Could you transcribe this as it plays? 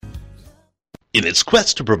In its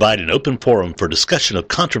quest to provide an open forum for discussion of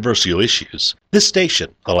controversial issues, this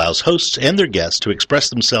station allows hosts and their guests to express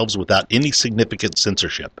themselves without any significant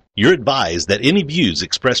censorship. You're advised that any views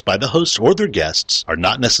expressed by the hosts or their guests are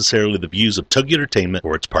not necessarily the views of Togi Entertainment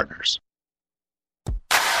or its partners.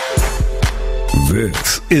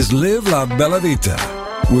 This is Live La Bella Vita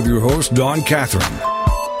with your host, Dawn Catherine.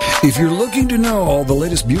 If you're looking to know all the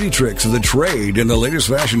latest beauty tricks of the trade and the latest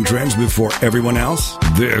fashion trends before everyone else,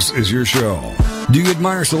 this is your show. Do you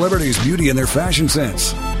admire celebrities' beauty and their fashion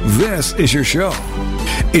sense? This is your show.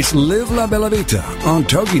 It's Live La Bella Vita on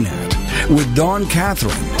TogiNet with Dawn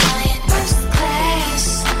Catherine.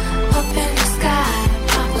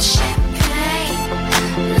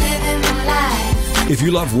 If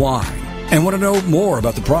you love wine and want to know more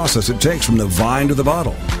about the process it takes from the vine to the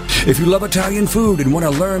bottle, if you love Italian food and want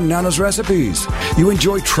to learn Nana's recipes, you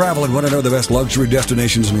enjoy travel and want to know the best luxury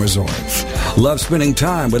destinations and resorts, love spending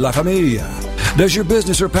time with La Familia, does your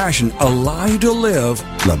business or passion allow you to live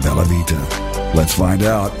La Bella Vita? Let's find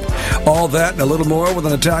out. All that and a little more with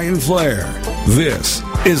an Italian flair. This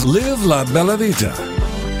is Live La Bella Vita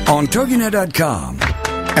on TogiNet.com.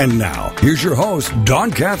 And now, here's your host,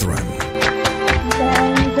 Dawn Catherine.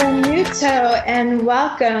 Benvenuto and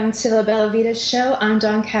welcome to the Bella Vita show. I'm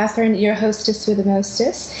Dawn Catherine, your hostess with the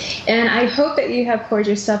mostest, and I hope that you have poured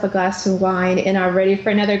yourself a glass of wine and are ready for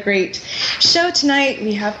another great show tonight.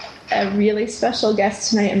 We have a really special guest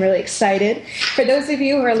tonight. I'm really excited. For those of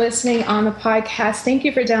you who are listening on the podcast, thank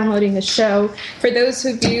you for downloading the show. For those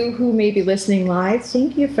of you who may be listening live,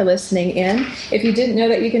 thank you for listening in. If you didn't know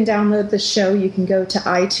that you can download the show, you can go to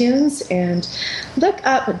iTunes and look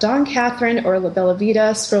up Dawn Catherine or La Bella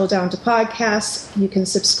Vita, scroll down to podcasts. You can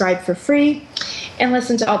subscribe for free and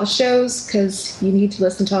listen to all the shows, because you need to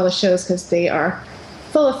listen to all the shows because they are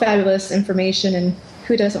full of fabulous information, and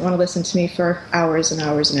who doesn't want to listen to me for hours and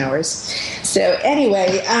hours and hours? So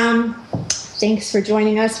anyway, thanks for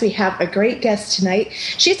joining us. We have a great guest tonight.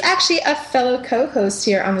 She's actually a fellow co-host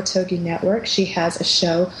here on the Togi Network. She has a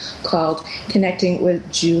show called Connecting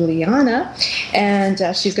with Juliana, and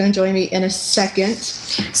she's going to join me in a second.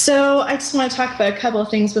 So I just want to talk about a couple of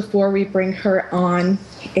things before we bring her on.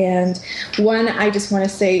 And one, I just want to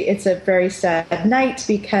say it's a very sad night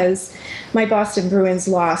because my Boston Bruins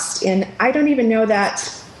lost. And I don't even know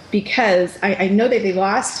that because I know that they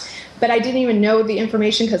lost, but I didn't even know the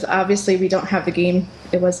information because obviously we don't have the game.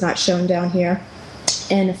 It was not shown down here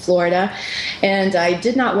in Florida, and I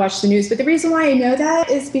did not watch the news. But the reason why I know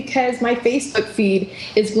that is because my Facebook feed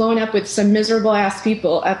is blown up with some miserable ass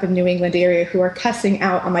people up in New England area who are cussing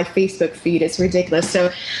out on my Facebook feed. It's ridiculous.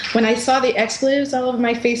 So when I saw the expletives all over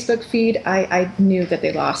my Facebook feed, I knew that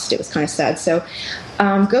they lost. It was kind of sad. So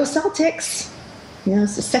go Celtics. You know,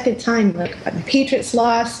 it's the second time. Look, my Patriots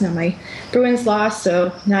lost, now my Bruins lost,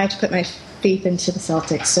 so now I have to put my faith into the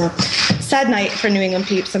Celtics. So sad night for New England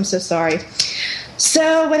peeps. I'm so sorry.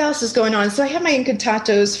 So what else is going on? So I have my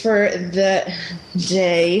incantatos for the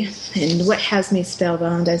day, and what has me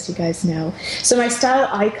spellbound, as you guys know. So my style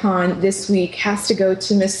icon this week has to go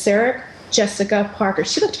to Miss Sarah Jessica Parker.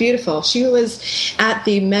 She looked beautiful. She was at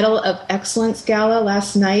the Medal of Excellence Gala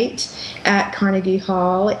last night at Carnegie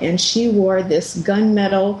Hall, and she wore this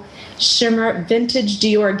gunmetal shimmer vintage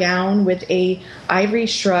Dior gown with a ivory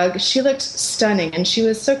shrug. She looked stunning, and she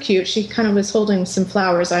was so cute. She kind of was holding some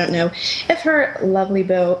flowers. I don't know if her lovely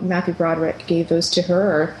beau, Matthew Broderick, gave those to her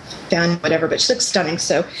or found whatever, but she looks stunning.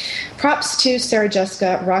 So props to Sarah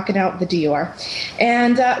Jessica rocking out the Dior.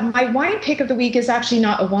 And my wine pick of the week is actually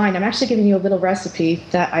not a wine. I'm actually giving you a little recipe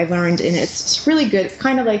that I learned, and it's really good. It's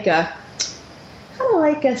kind of like a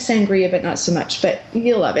sangria, but not so much, but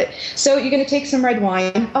you'll love it. So you're going to take some red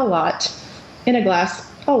wine, a lot, in a glass,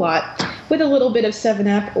 a lot, with a little bit of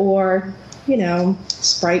 7-Up or, you know,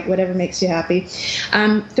 Sprite, whatever makes you happy.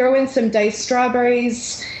 Throw in some diced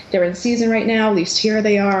strawberries. They're in season right now, at least here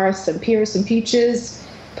they are. Some pears, some peaches.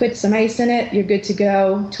 Put some ice in it. You're good to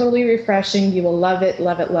go. Totally refreshing. You will love it,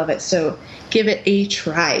 love it, love it. So give it a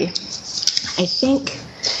try. I think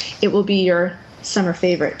it will be your summer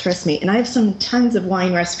favorite, trust me. And I have some tons of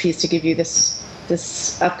wine recipes to give you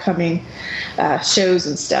this upcoming shows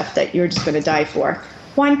and stuff that you're just going to die for.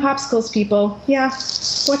 Wine popsicles, people. Yeah,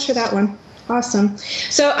 watch for that one. Awesome.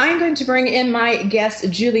 So I'm going to bring in my guest,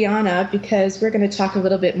 Juliana, because we're going to talk a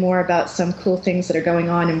little bit more about some cool things that are going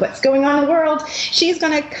on and what's going on in the world. She's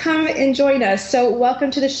going to come and join us. So welcome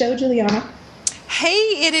to the show, Juliana.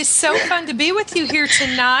 Hey, it is so fun to be with you here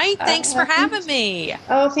tonight. Thanks for having me.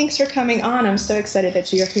 Oh, thanks for coming on. I'm so excited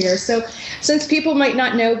that you're here. So since people might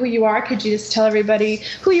not know who you are, could you just tell everybody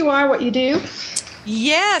who you are, what you do?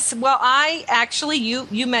 Yes. Well, I actually,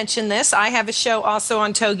 you mentioned this. I have a show also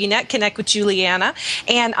on TogiNet, Connect with Juliana,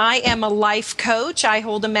 and I am a life coach. I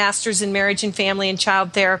hold a master's in marriage and family and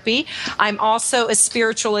child therapy. I'm also a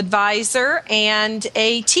spiritual advisor and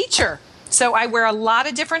a teacher. So I wear a lot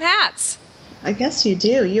of different hats. I guess you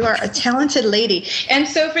do. You are a talented lady. And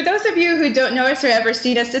so for those of you who don't know us or ever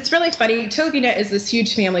seen us, it's really funny. TogiNet is this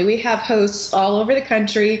huge family. We have hosts all over the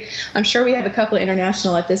country. I'm sure we have a couple of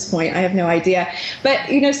international at this point. I have no idea. But,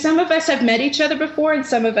 some of us have met each other before and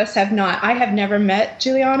some of us have not. I have never met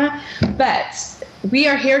Juliana, but we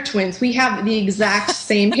are hair twins. We have the exact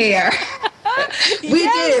same hair. We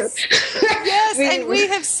do. Yes, and we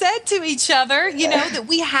have said to each other, that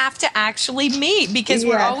we have to actually meet because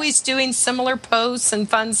we're always doing similar posts and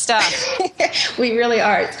fun stuff. We really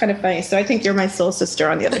are. It's kind of funny. So I think you're my soul sister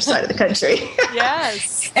on the other side of the country.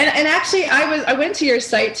 Yes. And actually, I went to your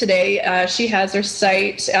site today. She has her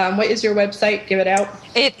site. What is your website? Give it out.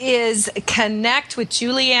 It is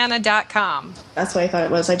connectwithjuliana.com. That's what I thought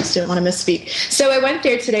it was. I just didn't want to misspeak. So I went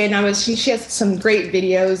there today, and she has some great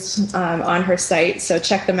videos on her site, so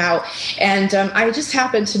check them out. And I just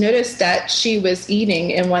happened to notice that she was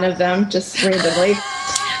eating in one of them just randomly.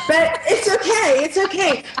 But it's okay. It's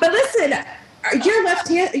okay. But listen, you're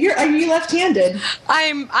left-handed. Are you left-handed?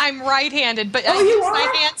 I'm right-handed, but I you use are?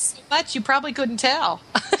 my hands so much you probably couldn't tell.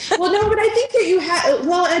 Well, no, but I think that you had.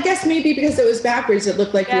 Well, I guess maybe because it was backwards, it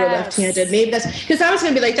looked like you were left-handed. Maybe that's because I was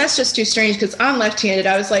going to be like, that's just too strange because I'm left-handed.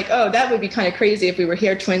 I was like, oh, that would be kind of crazy if we were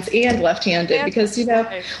hair twins and left-handed because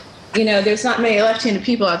there's not many left-handed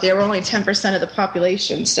people out there. We're only 10% of the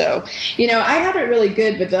population. So, I have it really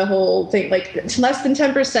good with the whole thing. Like less than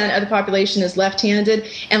 10% of the population is left-handed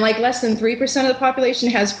and like less than 3% of the population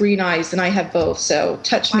has green eyes. And I have both. So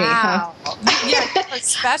touch me. Huh? Yeah, you're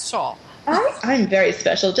special. I'm very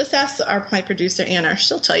special. Just ask my producer, Anna.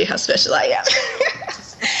 She'll tell you how special I am.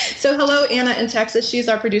 So hello, Anna in Texas. She's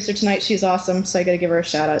our producer tonight. She's awesome. So I got to give her a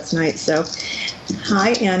shout out tonight. So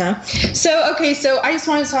hi, Anna. So I just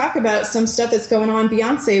want to talk about some stuff that's going on.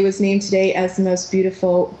 Beyonce was named today as the most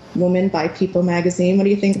beautiful woman by People magazine. What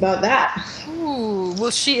do you think about that? Ooh,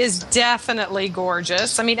 well, she is definitely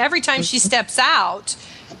gorgeous. I mean, every time she steps out,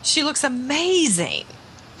 she looks amazing.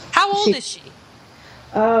 How old is she?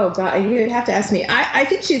 Oh, God, you have to ask me. I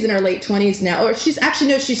think she's in her late 20s now. Or she's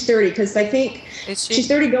 30 because I think she's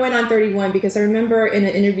 30 going on 31 because I remember in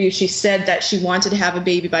an interview she said that she wanted to have a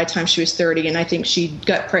baby by the time she was 30, and I think she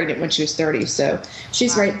got pregnant when she was 30. So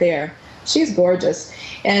she's right there. She's gorgeous.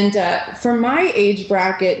 And for my age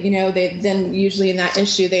bracket, they then usually in that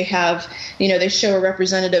issue they have, they show a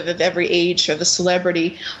representative of every age of a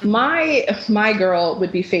celebrity. My girl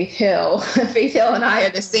would be Faith Hill. Faith Hill and I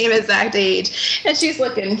are the same exact age, and she's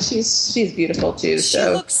beautiful too. She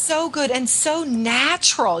looks so good and so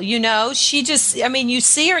natural. She just, you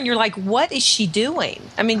see her and you're like, what is she doing?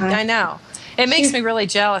 I know it makes me really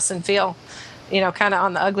jealous and feel, kind of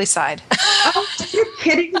on the ugly side. Oh, you're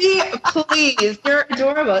kidding me? Please. You're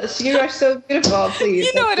adorable. You are so beautiful. Please.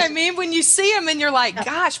 You know what I mean? When you see them and you're like,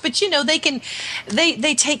 gosh, but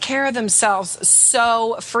they take care of themselves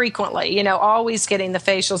so frequently, always getting the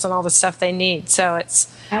facials and all the stuff they need. So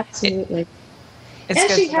it's absolutely. It's and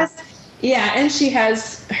good she has, and she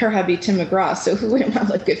has her hubby, Tim McGraw, so who wouldn't want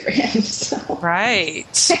to look good for him? So.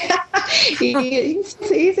 Right.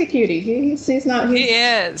 he's a cutie. He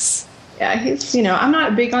is. Yeah, I'm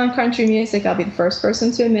not big on country music. I'll be the first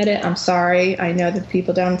person to admit it. I'm sorry. I know that the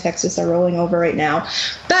people down in Texas are rolling over right now.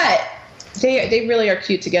 But they really are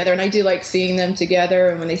cute together, and I do like seeing them together.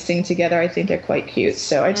 And when they sing together, I think they're quite cute.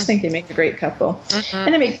 So I just think they make a great couple,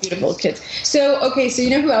 and they make beautiful kids. So you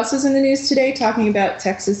know who else is in the news today? Talking about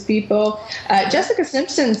Texas people, Jessica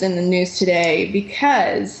Simpson's in the news today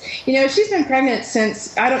because she's been pregnant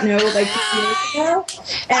since I don't know, like years ago,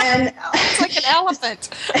 and it's like an elephant,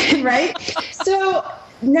 right? So.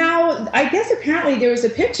 Now, I guess apparently there was a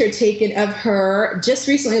picture taken of her just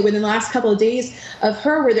recently, within the last couple of days, of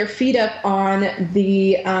her with her feet up on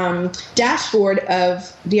the dashboard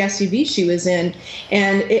of the SUV she was in.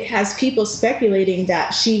 And it has people speculating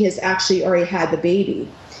that she has actually already had the baby.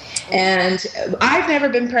 And I've never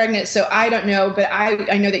been pregnant, so I don't know, but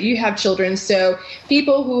I know that you have children. So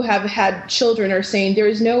people who have had children are saying there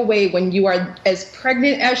is no way when you are as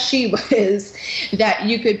pregnant as she was that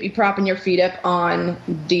you could be propping your feet up on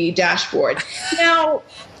the dashboard. Now,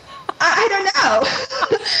 I don't know.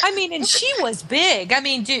 I mean, and she was big. I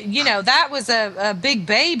mean, that was a big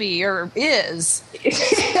baby, or is.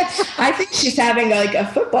 I think she's having like a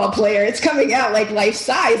football player. It's coming out like life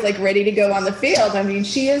size, like ready to go on the field. I mean,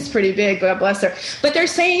 she is pretty big, God bless her. But they're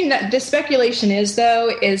saying that the speculation is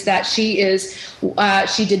that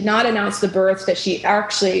she did not announce the birth, that she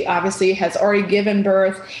actually obviously has already given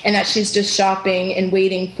birth, and that she's just shopping and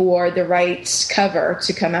waiting for the right cover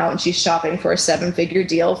to come out, and she's shopping for a 7-figure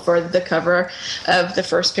deal for the cover of the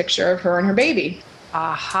first picture of her and her baby.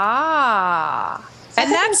 Aha. And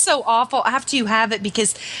that's so awful after you have it,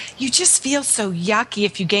 because you just feel so yucky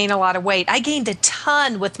if you gain a lot of weight. I gained a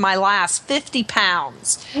ton with my last 50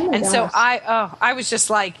 pounds. And gosh. So I was just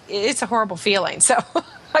like, it's a horrible feeling. So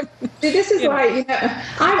See, this is why,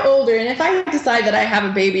 I'm older, and if I decide that I have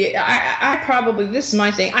a baby, I probably, this is my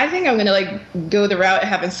thing, I think I'm going to like go the route of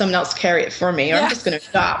having someone else carry it for me, or I'm just going to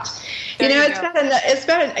adopt. It's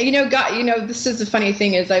better, God, this is the funny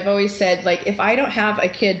thing is I've always said, like, if I don't have a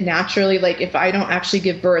kid naturally, like if I don't actually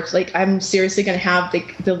give birth, like I'm seriously going to have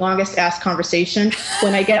the longest ass conversation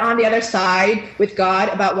when I get on the other side with God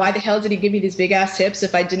about why the hell did he give me these big ass hips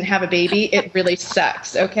if I didn't have a baby. It really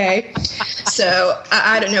sucks. Okay. So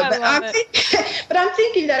I don't know, but I'm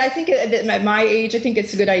thinking that at my age, I think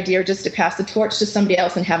it's a good idea just to pass the torch to somebody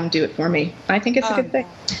else and have them do it for me. I think it's a good thing.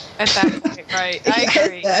 That's right. I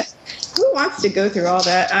agree. Who wants to go through all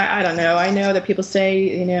that? I don't know. I know that people say,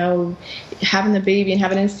 having the baby and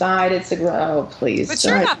having it inside, it's please. But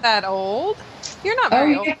you're not that old. You're not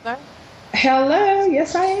very old, though. Hello.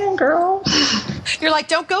 Yes, I am, girl. You're like,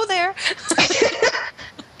 don't go there.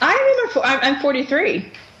 I'm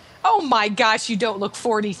 43. Oh, my gosh, you don't look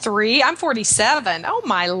 43. I'm 47. Oh,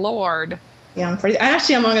 my Lord. Yeah, I'm 40.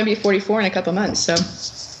 Actually, I'm only going to be 44 in a couple months. So,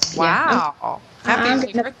 wow.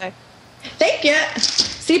 Happy birthday. Thank you.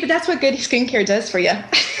 See, but that's what good skincare does for you.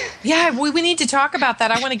 Yeah, we need to talk about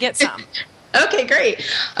that. I want to get some. Okay, great.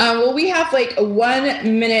 Well, we have like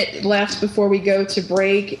 1 minute left before we go to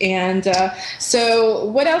break. And so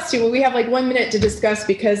what else do we have like 1 minute to discuss,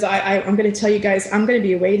 because I'm going to tell you guys, I'm going to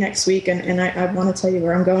be away next week, and I want to tell you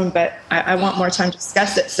where I'm going, but I want more time to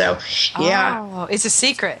discuss it. So, yeah. Oh, it's a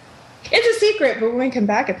secret. It's a secret, but when we come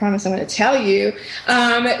back, I promise I'm going to tell you.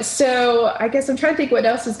 So I guess I'm trying to think what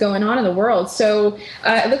else is going on in the world. So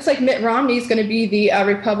it looks like Mitt Romney is going to be the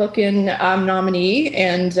Republican nominee,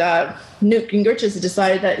 and Newt Gingrich has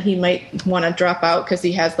decided that he might want to drop out because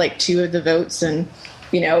he has like 2 of the votes, and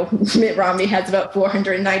Mitt Romney has about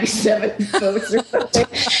 497 votes or something.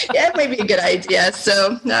 Yeah, it might be a good idea.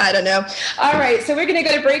 So, I don't know. All right, so we're going to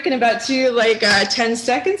go to break in about 10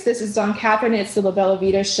 seconds. This is Dawn Catherine. It's the Bella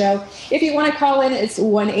Vita Show. If you want to call in, it's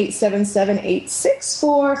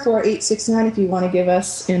 1-877-864-4869 if you want to give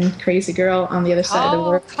us in Crazy Girl on the other side of the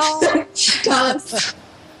world. Call us.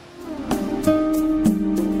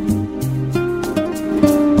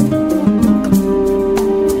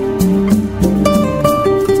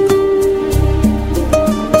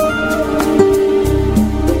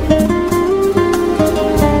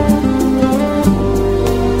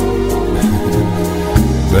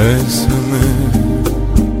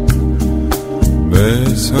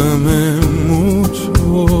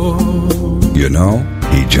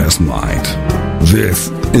 He just might. This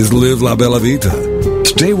is Live La Bella Vita.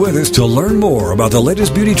 Stay with us to learn more about the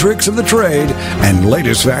latest beauty tricks of the trade and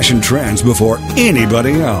latest fashion trends before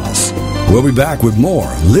anybody else. We'll be back with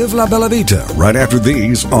more Live La Bella Vita right after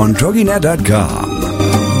these on TogiNet.com.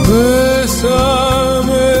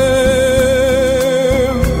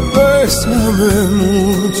 Bésame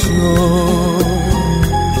mucho.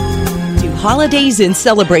 Holidays and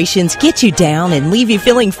celebrations get you down and leave you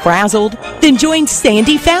feeling frazzled? Then join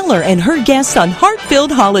Sandy Fowler and her guests on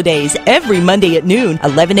Heart-Filled Holidays every Monday at noon,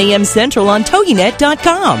 11 a.m. Central on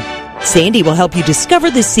TogiNet.com. Sandy will help you discover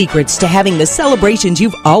the secrets to having the celebrations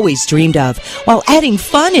you've always dreamed of while adding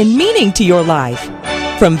fun and meaning to your life.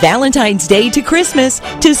 From Valentine's Day to Christmas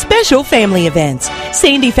to special family events,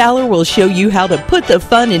 Sandy Fowler will show you how to put the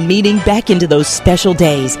fun and meaning back into those special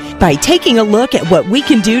days by taking a look at what we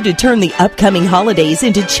can do to turn the upcoming holidays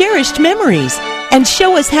into cherished memories and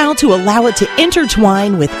show us how to allow it to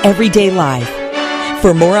intertwine with everyday life.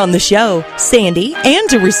 For more on the show, Sandy, and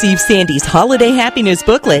to receive Sandy's Holiday Happiness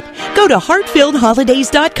booklet, go to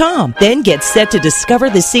heartfilledholidays.com. Then get set to discover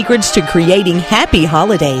the secrets to creating happy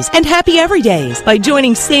holidays and happy everydays by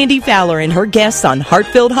joining Sandy Fowler and her guests on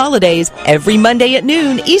Heart-Filled Holidays every Monday at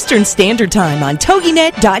noon Eastern Standard Time on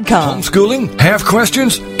TogiNet.com. Homeschooling? Have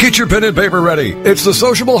questions? Get your pen and paper ready. It's the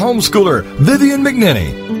sociable homeschooler, Vivian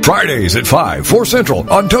McNinney. Fridays at 5, 4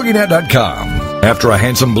 Central on TogiNet.com. After a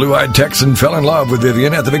handsome blue-eyed Texan fell in love with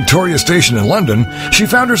Vivian at the Victoria Station in London, she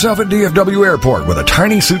found herself at DFW Airport with a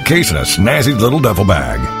tiny suitcase and a snazzy little duffel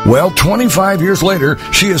bag. Well, 25 years later,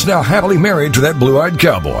 she is now happily married to that blue-eyed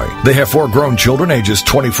cowboy. They have 4 grown children ages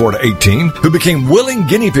 24 to 18 who became willing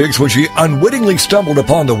guinea pigs when she unwittingly stumbled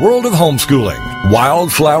upon the world of homeschooling.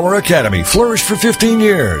 Wildflower Academy flourished for 15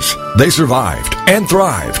 years. They survived and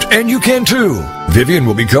thrived, and you can too. Vivian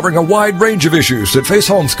will be covering a wide range of issues that face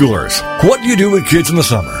homeschoolers. What do you do with kids in the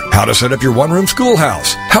summer? How to set up your one-room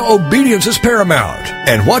schoolhouse? How obedience is paramount?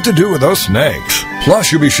 And what to do with those snakes?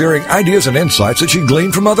 Plus, you'll be sharing ideas and insights that she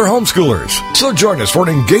gleaned from other homeschoolers. So join us for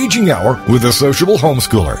an engaging hour with the sociable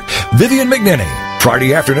homeschooler, Vivian McNinney.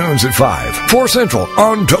 Friday afternoons at 5, 4 Central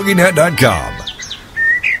on TogiNet.com.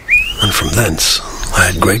 And from thence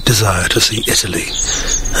I had great desire to see Italy,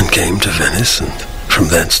 and came to Venice, and from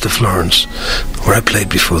thence to Florence, where I played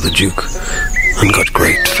before the Duke, and got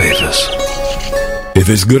great favors. If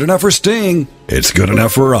it's good enough for Sting, it's good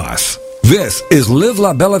enough for us. This is Live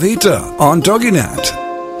La Bella Vita on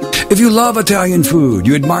TogiNet. If you love Italian food,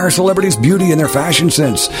 you admire celebrities' beauty and their fashion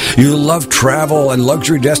sense, you love travel and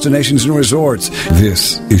luxury destinations and resorts,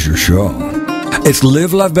 this is your show. It's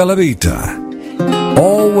Live La Bella Vita,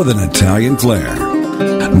 all with an Italian flair.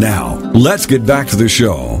 Now, let's get back to the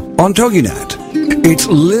show on TogiNet. It's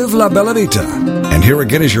Live La Bella Vita. And here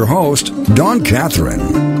again is your host, Dawn Catherine.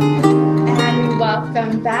 And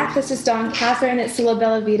welcome back. This is Dawn Catherine. It's the La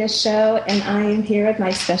Bella Vita show. And I am here with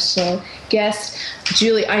my special guest,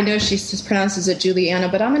 Julie. I know she pronounces it Juliana,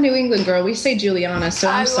 but I'm a New England girl. We say Juliana, so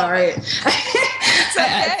I'm sorry. It's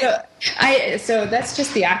okay. So that's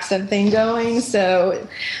just the accent thing going.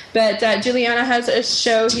 But Juliana has a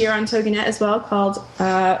show here on TogiNet as well called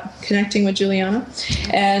Connecting with Juliana,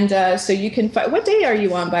 and so you can find. What day are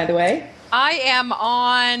you on, by the way? I am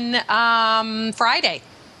on Friday.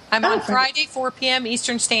 I'm on Friday, 4 p.m.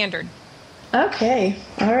 Eastern Standard. Okay.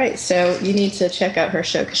 All right. So you need to check out her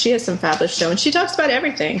show because she has some fabulous show and she talks about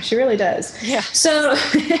everything. She really does. Yeah. So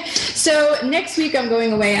next week I'm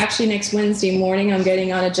going away. Actually, next Wednesday morning I'm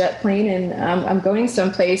getting on a jet plane and I'm going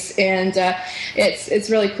someplace, and it's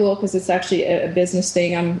really cool because it's actually a business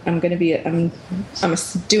thing. I'm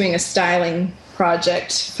doing a styling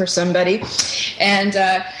project for somebody, and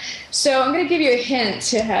so I'm going to give you a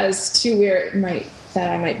hint. It has to where that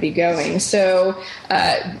I might be going. So,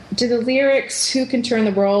 do the lyrics, "Who can turn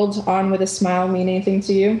the world on with a smile," mean anything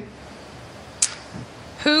to you?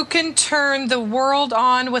 Who can turn the world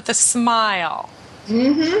on with a smile?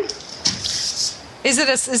 Mm-hmm. Is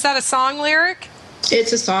that a song lyric?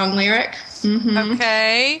 It's a song lyric. Mm-hmm.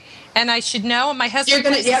 Okay. And I should know. My husband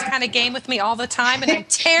plays this kind of game with me all the time, and I'm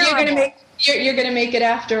terrible. You're gonna make it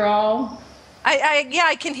after all.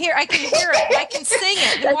 I can hear it. I can sing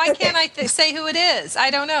it. Why can't I say who it is?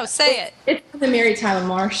 I don't know. Say it. It's the Mary Tyler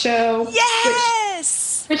Moore Show.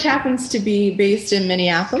 Yes. Which happens to be based in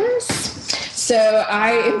Minneapolis. So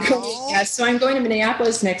I'm going to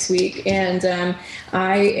Minneapolis next week, and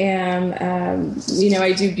I am,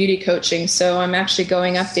 I do beauty coaching. So I'm actually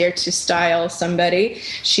going up there to style somebody.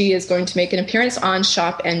 She is going to make an appearance on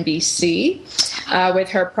Shop NBC with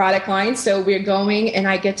her product line. So we're going, and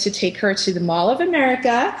I get to take her to the Mall of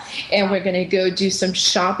America, and we're going to go do some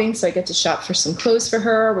shopping. So I get to shop for some clothes for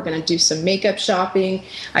her. We're going to do some makeup shopping.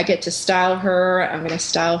 I get to style her. I'm going to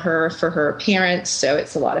style her for her appearance. So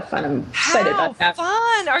it's a lot of fun. I'm excited about that.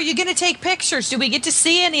 Fun. Are you going to take pictures? Do we get to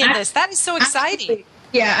see any of this? That is so exciting. Absolutely.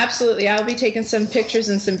 Yeah, absolutely. I'll be taking some pictures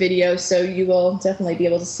and some videos, so you will definitely be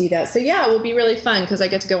able to see that. So, yeah, it will be really fun because I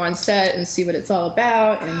get to go on set and see what it's all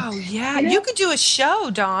about. And, You could do a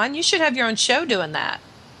show, Dawn. You should have your own show doing that.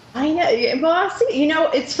 I know. Well, I'll see.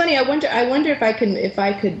 It's funny. I wonder if I could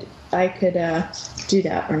do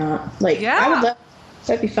that or not. I would love.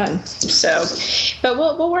 That'd be fun. So, but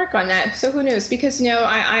we'll work on that. So who knows? Because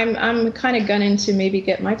I'm kind of gunning to maybe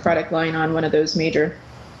get my product line on one of those major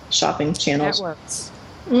shopping channels. Networks.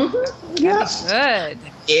 Mm-hmm. Yeah. Good.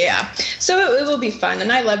 Yeah. So it will be fun,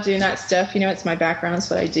 and I love doing that stuff. It's my background. It's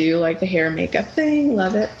what I do, like the hair and makeup thing.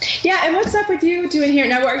 Love it. Yeah. And what's up with you doing hair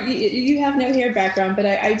now? You have no hair background, but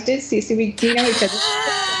I did see. So we know each other.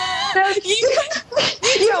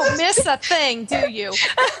 You don't miss a thing, do you?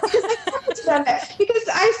 Because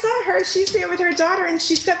I saw her, she's there with her daughter, and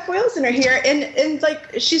she's got foils in her hair, and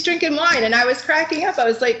she's drinking wine, and I was cracking up. I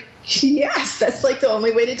was like, yes, that's the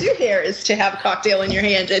only way to do hair is to have a cocktail in your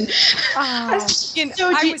hand. And I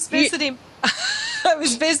was visiting. I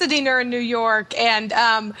was visiting her in New York, and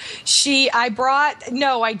I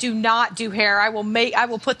do not do hair. I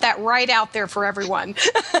will put that right out there for everyone.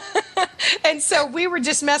 And so we were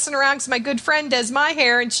just messing around because my good friend does my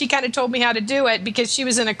hair, and she kind of told me how to do it because she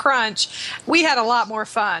was in a crunch. We had a lot more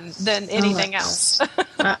fun than anything else.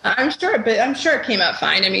 I'm sure it came out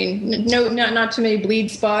fine. I mean, not too many bleed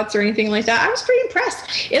spots or anything like that. I was pretty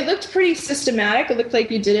impressed. It looked pretty systematic. It looked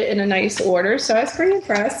like you did it in a nice order, so I was pretty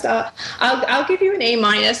impressed. I'll give you an A-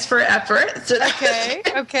 for effort. So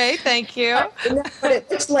okay, thank you. But it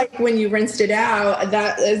looks like when you rinsed it out,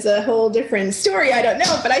 that is a whole different story. I don't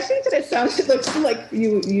know, but I think that it looks like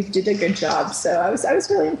you did a good job. So I was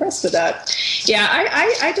really impressed with that. Yeah,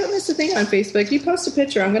 I don't miss a thing on Facebook. You post a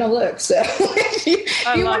picture, I'm going to look. So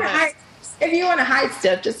if you want to hide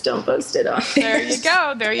stuff, just don't post it on. There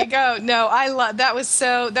you go. No, I love that was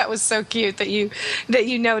so cute that you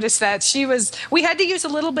noticed that. We had to use a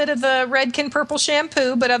little bit of the Redken purple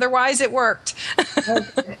shampoo, but otherwise it worked.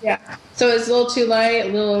 Okay, yeah. So it's a little too light, a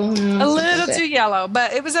little too yellow,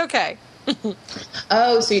 but it was okay.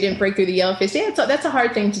 Oh, so you didn't break through the yellow face. Yeah, that's a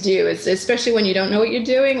hard thing to do, especially when you don't know what you're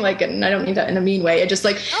doing. Like, and I don't mean that in a mean way. It just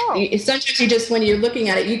sometimes you just, when you're looking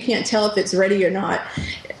at it, you can't tell if it's ready or not.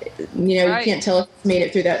 You can't tell if it's made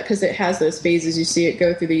it through that because it has those phases. You see it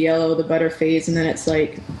go through the yellow, the butter phase, and then it's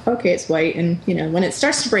like, okay, it's white. And, when it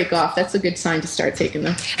starts to break off, that's a good sign to start taking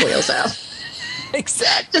the oils out.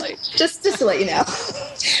 Exactly. Just to let you know.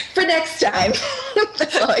 For next time.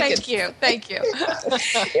 Thank you.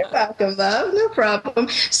 You're welcome, love. No problem.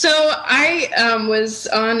 So I was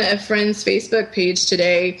on a friend's Facebook page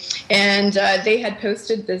today, and they had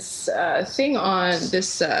posted this thing on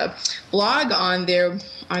this blog on their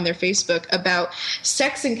Facebook about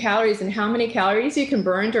sex and calories and how many calories you can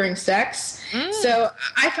burn during sex. So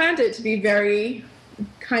I found it to be very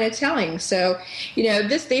kind of telling. So,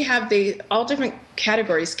 they have all different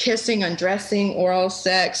categories: kissing, undressing, oral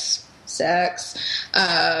sex,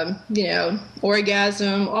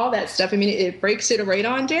 orgasm, all that stuff. I mean, it breaks it right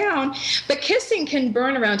on down. But kissing can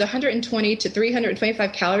burn around 120 to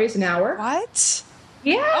 325 calories an hour. What?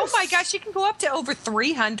 Yes. Oh my gosh, you can go up to over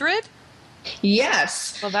 300?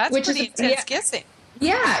 Yes. Well, that's pretty intense kissing.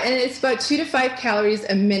 Yeah, and it's about 2 to 5 calories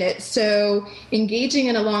a minute. So engaging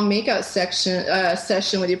in a long makeout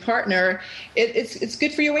session with your partner, it's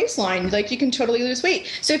good for your waistline. Like, you can totally lose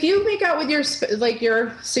weight. So if you make out with your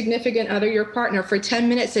significant other, your partner, for 10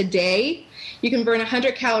 minutes a day, you can burn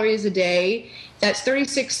 100 calories a day. That's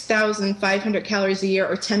 36,500 calories a year,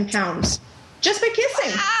 or 10 pounds, just by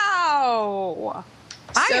kissing. Wow!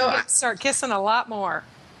 I am to start kissing a lot more.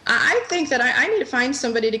 I think that I need to find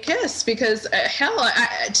somebody to kiss because,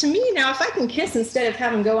 to me now, if I can kiss instead of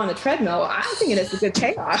having go on the treadmill, I think it is a good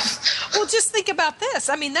payoff. Well, just think about this.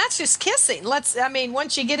 I mean, that's just kissing.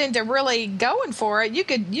 Once you get into really going for it, you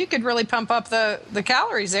could really pump up the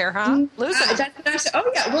calories there, huh? Losing it.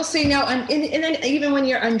 Oh yeah. Well, see now, and then even when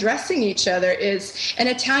you're undressing each other, is an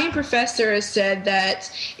Italian professor has said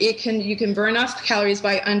that you can burn off calories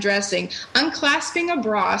by undressing, unclasping a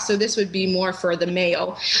bra. So this would be more for the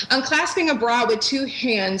male. Unclasping a bra with 2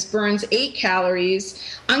 hands burns 8 calories.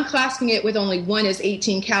 Unclasping it with only 1 is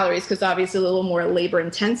 18 calories because obviously a little more labor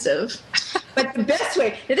intensive. But the best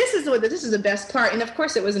way, now this is the best part, and of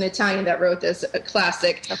course it was an Italian that wrote this, a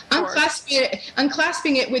classic.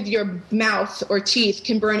 Unclasping it with your mouth or teeth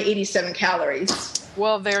can burn 87 calories.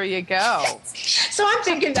 Well, there you go. So I'm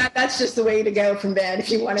thinking that's just the way to go from bed if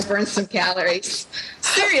you want to burn some calories.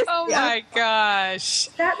 Seriously. Oh my gosh.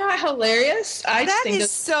 Is that not hilarious? That is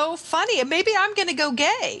so funny. Maybe I'm going to go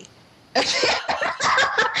gay. I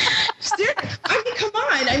mean, come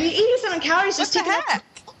on. I mean, 87 calories just what the heck?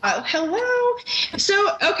 Hello.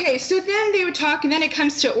 So then they were talking, then it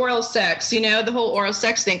comes to oral sex, the whole oral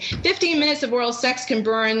sex thing. 15 minutes of oral sex can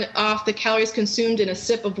burn off the calories consumed in a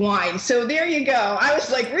sip of wine. So there you go. I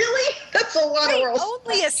was like, really? That's a lot of oral sex.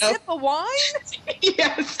 Only a sip of wine?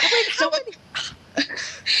 Yes.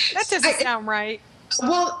 That doesn't sound right.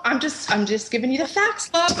 Well, I'm just giving you the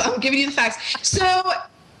facts, love. I'm giving you the facts. So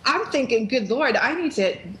I'm thinking, good Lord, I need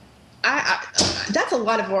to... that's a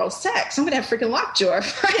lot of oral sex. I'm going to have freaking lockjaw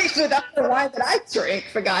without the wine that I drink,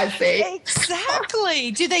 for God's sake. Exactly.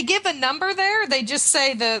 Do they give a number there? They just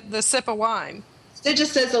say the sip of wine. It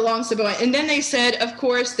just says a long sip of wine. And then they said, of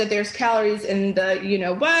course, that there's calories in the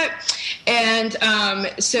you-know-what. And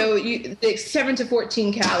so it's 7 to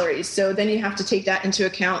 14 calories. So then you have to take that into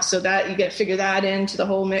account. So that you got to figure that into the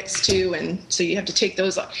whole mix, too. And so you have to take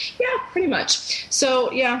those off. Yeah, pretty much.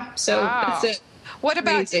 So, yeah. So that's it. What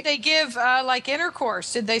about, did they give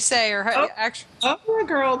intercourse? Did they say, or actually? Oh,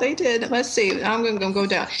 girl, they did. Let's see. I'm going to go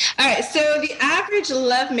down. All right. So the average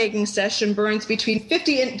lovemaking session burns between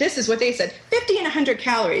 50 and, this is what they said, 50 and 100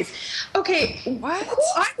 calories. Okay. What?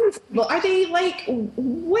 Are they like,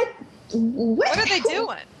 what are they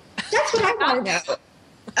doing? That's what I want to know.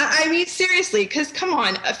 I mean, seriously, because come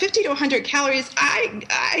on, 50 to 100 calories,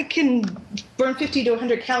 I can burn 50 to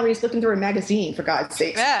 100 calories looking through a magazine, for God's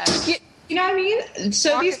sake. You know what I mean?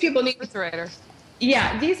 So these people need...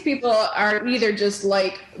 Yeah, these people are either just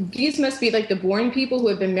like, these must be like the boring people who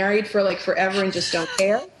have been married for like forever and just don't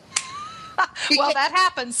care. Well, that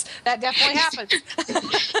happens. That definitely happens.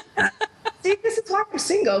 See, this is why I'm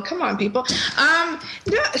single. Come on, people. No,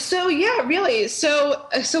 so yeah, really. So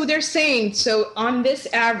they're saying, so on this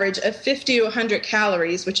average of 50 to 100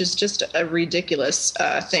 calories, which is just a ridiculous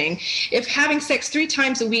thing, if having sex 3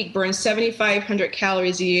 times a week burns 7,500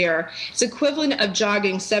 calories a year, it's equivalent of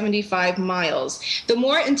jogging 75 miles. The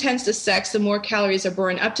more intense the sex, the more calories are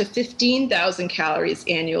burned, up to 15,000 calories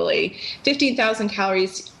annually. 15,000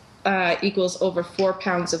 calories equals over 4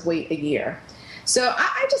 pounds of weight a year. So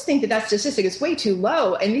I just think that statistic is way too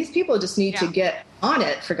low, and these people just need to get on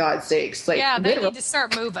it, for God's sakes. Like, they need to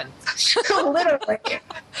start moving. Literally.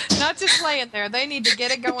 Not just laying there. They need to get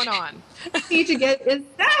it going on. Need to get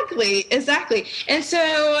exactly.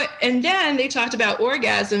 And then they talked about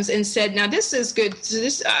orgasms and said, now this is good.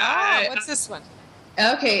 What's this one?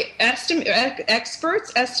 Okay,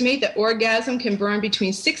 experts estimate that orgasm can burn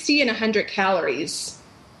between 60 and 100 calories.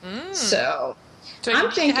 So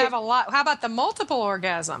I'm thinking, have a lot. How about the multiple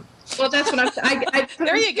orgasm? Well, that's what I'm.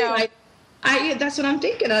 There you go. That's what I'm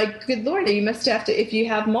thinking. Like, good Lord, you must have to. If you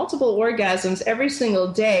have multiple orgasms every single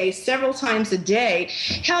day, several times a day,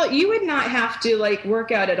 hell, you would not have to like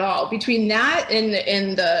work out at all. Between that and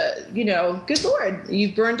the, good Lord,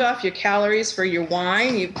 you've burned off your calories for your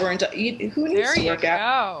wine. You've burned. Who needs to work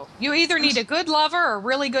out? You either need a good lover or a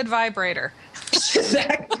really good vibrator.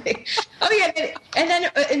 Exactly. Oh yeah, and then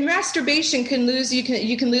in masturbation you can lose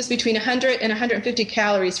between 100 and 150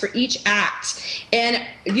 calories for each act, and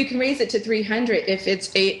you can raise it to 300 if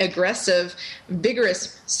it's a aggressive,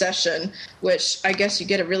 vigorous session, which I guess you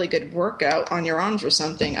get a really good workout on your arms or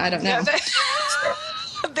something. I don't know.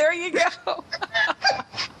 There you go.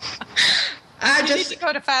 You need to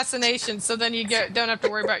go to Fascination, so then you don't have to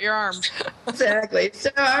worry about your arm. Exactly.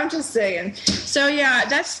 So I'm just saying. So yeah,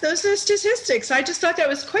 those are statistics. I just thought that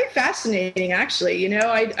was quite fascinating, actually.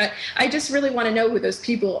 I just really want to know who those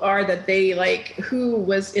people are that they like, who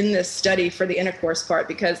was in this study for the intercourse part,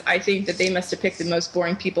 because I think that they must have picked the most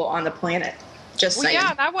boring people on the planet. Just saying.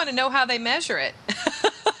 Yeah, and I want to know how they measure it.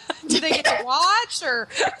 Do they get to watch or?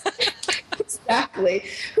 Exactly.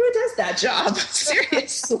 Who does that job?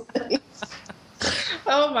 Seriously.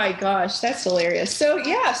 Oh my gosh, that's hilarious. So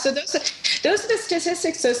yeah, so those are the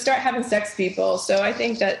statistics. So start having sex, people. So I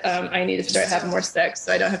think that I need to start having more sex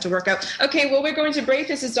so I don't have to work out. Okay, well, we're going to break.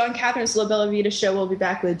 This is Dawn Catherine's La Bella Vita show. We'll be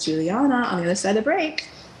back with Juliana on the other side of the break.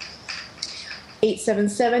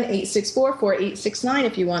 877-864-4869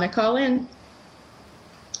 if you want to call in.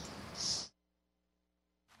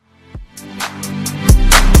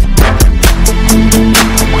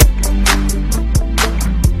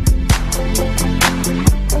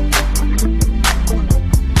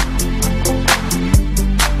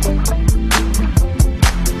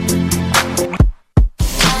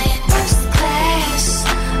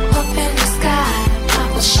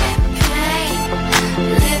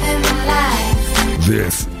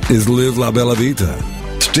 This is Live La Bella Vita.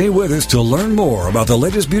 Stay with us to learn more about the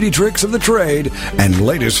latest beauty tricks of the trade and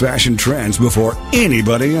latest fashion trends before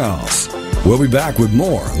anybody else. We'll be back with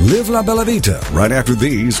more Live La Bella Vita right after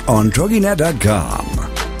these on TogiNet.com.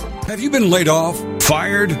 Have you been laid off,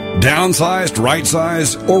 fired, downsized,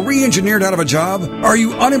 right-sized, or re-engineered out of a job? Are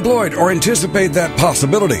you unemployed or anticipate that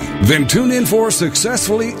possibility? Then tune in for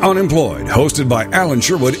Successfully Unemployed, hosted by Alan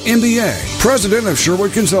Sherwood, MBA, president of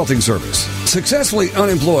Sherwood Consulting Service. Successfully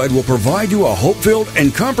Unemployed will provide you a hope-filled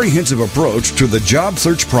and comprehensive approach to the job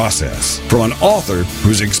search process from an author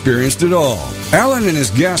who's experienced it all. Alan and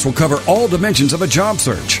his guests will cover all dimensions of a job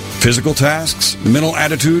search: physical tasks, mental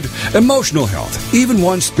attitude, emotional health, even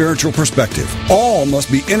one's spiritual perspective. All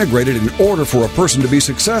must be integrated in order for a person to be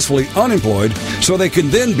successfully unemployed so they can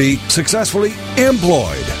then be successfully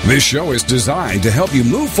employed. This show is designed to help you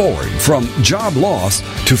move forward from job loss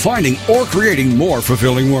to finding or creating more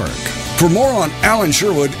fulfilling work. For more on Alan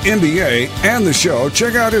Sherwood, MBA, and the show,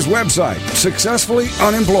 check out his website,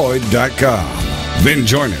 successfullyunemployed.com. Then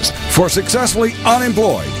join us for Successfully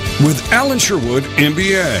Unemployed with Alan Sherwood,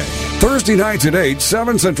 MBA. Thursday nights at 8,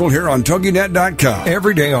 7 Central here on TogiNet.com.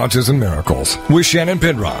 Everyday Autism Miracles with Shannon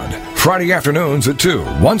Penrod. Friday afternoons at 2,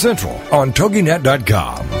 1 Central on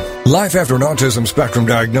TogiNet.com. Life after an autism spectrum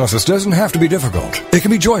diagnosis doesn't have to be difficult. It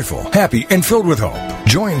can be joyful, happy, and filled with hope.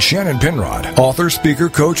 Join Shannon Penrod, author, speaker,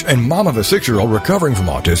 coach, and mom of a 6-year-old recovering from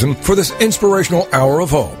autism for this inspirational hour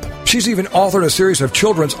of hope. She's even authored a series of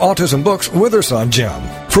children's autism books with her son, Jim.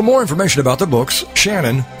 For more information about the books,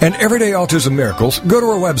 Shannon, and Everyday Autism Miracles, go to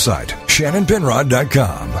her website,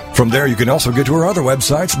 shannonpenrod.com. From there, you can also get to her other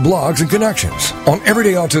websites, blogs, and connections. On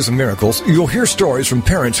Everyday Autism Miracles, you'll hear stories from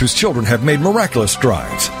parents whose children have made miraculous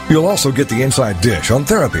strides. You'll also get the inside dish on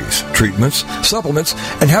therapies, treatments, supplements,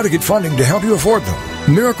 and how to get funding to help you afford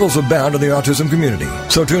them. Miracles abound in the autism community,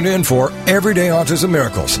 so tune in for Everyday Autism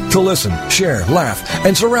Miracles to listen, share, laugh,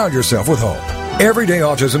 and surround yourself with hope. Everyday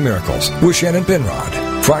Autism Miracles with Shannon Penrod.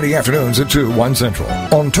 Friday afternoons at 2, 1 Central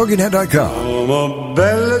on TogiNet.com. Come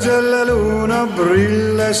bella c'è la luna,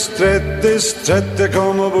 brilla strette, strette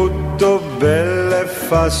come butto, belle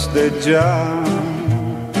fasteggiare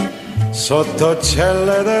sotto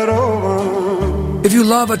cielo di Roma. If you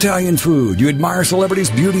love Italian food, you admire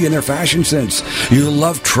celebrities' beauty and their fashion sense, you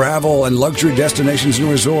love travel and luxury destinations and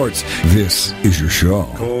resorts, this is your show.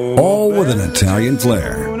 All with an Italian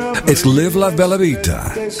flair. It's Live La Bella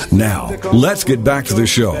Vita. Now, let's get back to the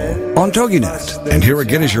show on TogiNet. And here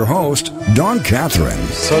again is your host, Dawn Catherine.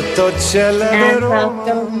 And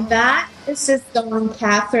welcome back. This is Dawn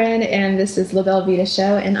Catherine, and this is La Bella Vita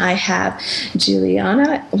Show, and I have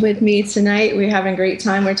Juliana with me tonight. We're having a great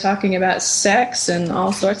time. We're talking about sex and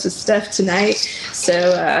all sorts of stuff tonight,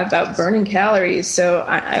 so about burning calories. So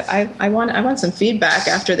I want some feedback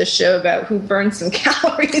after the show about who burned some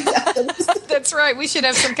calories after this. That's right. We should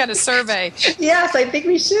have some kind of survey. Yes, I think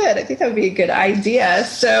we should. I think that would be a good idea.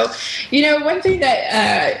 So, one thing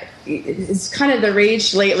that it's kind of the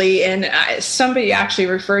rage lately, and somebody actually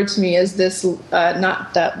referred to me as this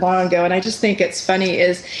not that long ago, and I just think it's funny,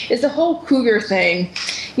 is the whole cougar thing.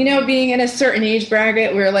 Being in a certain age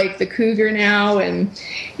bracket, we're like the cougar now, and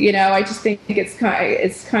I just think it's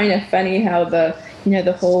kind of funny how the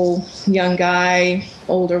whole young guy,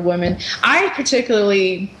 older woman. I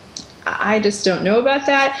just don't know about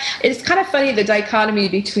that. It's kind of funny, the dichotomy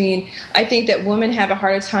between, I think that women have a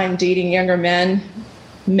harder time dating younger men.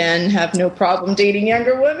 Men have no problem dating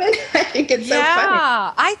younger women. I think it's so funny.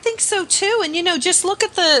 Yeah, I think so too. And just look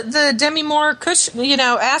at the Demi Moore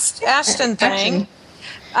Ashton thing.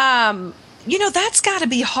 That's got to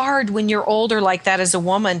be hard when you're older like that as a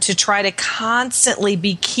woman, to try to constantly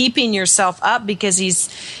be keeping yourself up because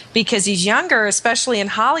he's younger, especially in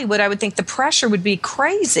Hollywood. I would think the pressure would be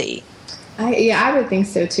crazy. I would think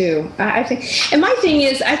so too. I think, and my thing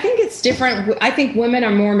is, I think it's different. I think women are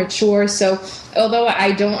more mature. So although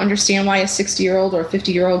I don't understand why a 60-year-old or a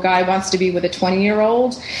 50-year-old guy wants to be with a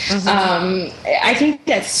 20-year-old, I think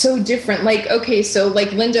that's so different. Like, okay, so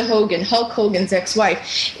like Linda Hogan, Hulk Hogan's ex-wife,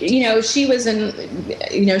 she was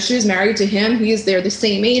married to him. They're the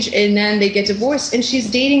same age, and then they get divorced, and she's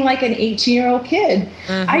dating like an 18-year-old kid.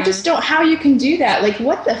 I just don't, how you can do that. Like,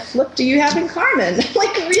 what the flip do you have in common?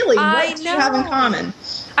 Like, really, what do you have in common?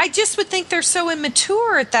 I just would think they're so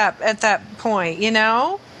immature at that point,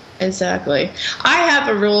 Exactly. I have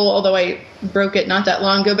a rule, although I broke it not that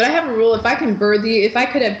long ago, but I have a rule: if I could have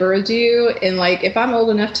birthed you, and like if I'm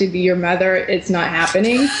old enough to be your mother, it's not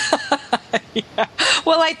happening. Yeah.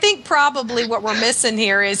 Well, I think probably what we're missing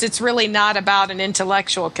here is it's really not about an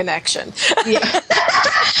intellectual connection. Yeah.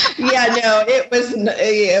 No, it was.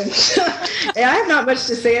 I have not much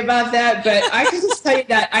to say about that, but I can just tell you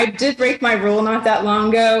that I did break my rule not that long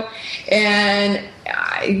ago, and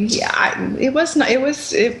it was not. It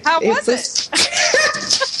was. How was it?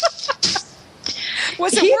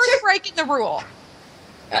 Was it worth breaking the rule?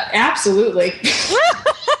 Absolutely.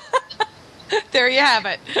 There you have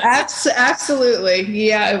it. Absolutely.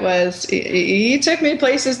 Yeah, it was. He took me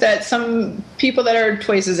places that some people that are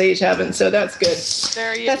twice his age haven't, so that's good.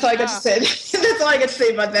 That's all I got to say. That's all I got to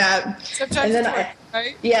say about that. Sometimes and then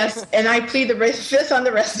right? Yes, and I plead the fifth on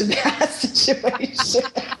the rest of that situation.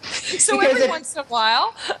 So every once in a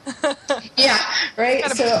while. Yeah, right.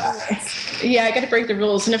 So, I got to break the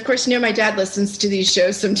rules. And of course, my dad listens to these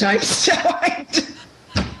shows sometimes, so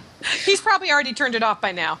He's probably already turned it off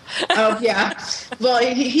by now. Oh, yeah. Well,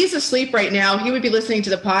 he's asleep right now. He would be listening to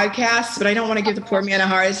the podcast, but I don't want to give the poor man a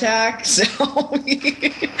heart attack. So,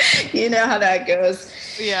 you know how that goes.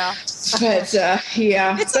 Yeah. But,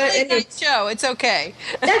 yeah. It's a late-night show. It's okay.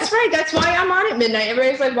 That's right. That's why I'm on at midnight.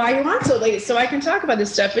 Everybody's like, why are you on so late? So I can talk about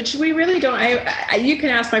this stuff. But we really don't. You can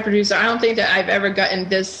ask my producer. I don't think that I've ever gotten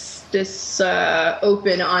this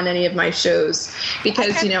open on any of my shows.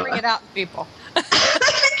 Because, bring it out to people.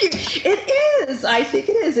 It is. I think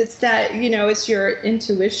it is. It's that, it's your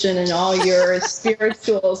intuition and all your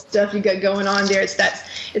spiritual stuff you got going on there.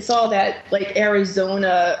 It's all that like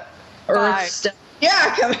Arizona earth stuff.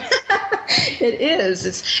 Yeah, it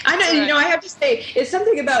is. I know. You know, I have to say, it's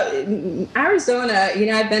something about Arizona. You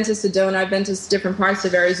know, I've been to Sedona. I've been to different parts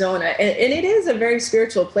of Arizona, and it is a very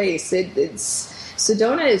spiritual place.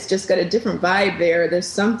 Sedona has just got a different vibe there.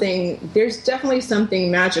 There's definitely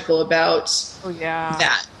something magical about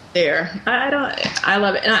that there. I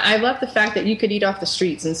love it. And I love the fact that you could eat off the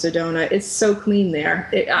streets in Sedona. It's so clean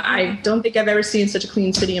there. I don't think I've ever seen such a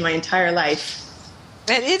clean city in my entire life.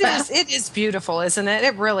 It is beautiful, isn't it?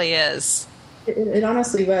 It really is. It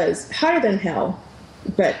honestly was. Hotter than hell.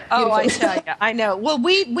 But beautiful. I tell you, I know. Well,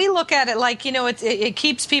 we look at it like, you know, it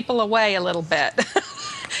keeps people away a little bit.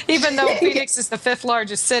 Even though Phoenix is the 5th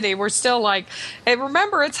largest city, we're still like, hey,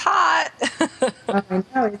 remember, it's hot. I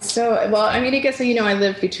know, it's so, well, I mean, I guess, you know, I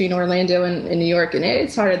live between Orlando and New York, and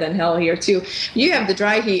it's hotter than hell here, too. You have the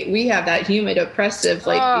dry heat. We have that humid, oppressive,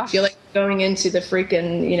 like, you feel like going into the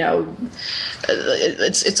freaking, you know,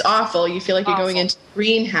 it's awful. You feel like you're going into a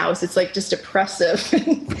greenhouse. It's, like, just oppressive.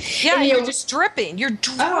 Yeah, and you're just dripping. You're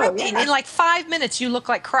dripping. In, like, 5 minutes, you look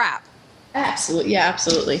like crap. Absolutely. Yeah,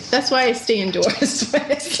 absolutely. That's why I stay indoors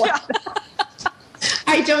when it's like that.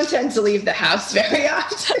 I don't tend to leave the house very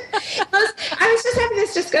often. I was just having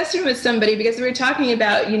this discussion with somebody because we were talking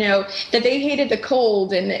about, you know, that they hated the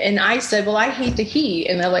cold. And I said, well, I hate the heat.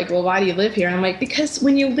 And they're like, well, why do you live here? And I'm like, because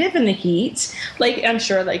when you live in the heat, like I'm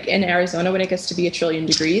sure like in Arizona when it gets to be 1 trillion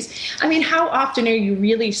degrees, I mean, how often are you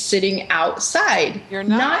really sitting outside? You're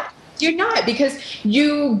not. You're not, because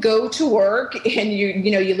you go to work and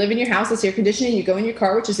you live in your house, it's air conditioning, you go in your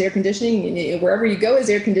car, which is air conditioning, and wherever you go is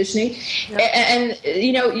air conditioning. Yep. And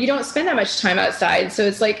you know, you don't spend that much time outside. So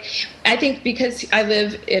it's like, I think because I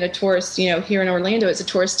live in a tourist, you know, here in Orlando, it's a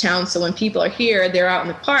tourist town. So when people are here, they're out in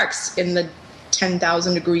the parks in the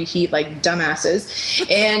 10,000 degree heat like dumbasses,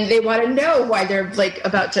 and they want to know why they're like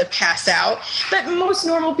about to pass out. But most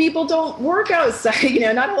normal people don't work outside. You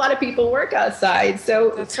know, not a lot of people work outside,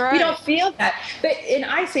 so that's right. We don't feel that. But and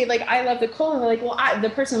I say like I love the cold, and they're like, well, the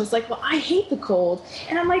person was like, well, I hate the cold,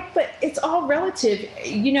 and I'm like, but it's all relative.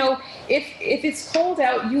 You know, if it's cold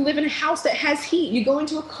out, you live in a house that has heat. You go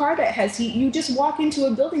into a car that has heat. You just walk into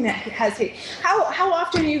a building that has heat. How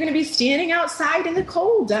often are you going to be standing outside in the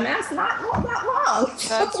cold, dumbass? Not long.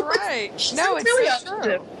 That's right. No, it's really so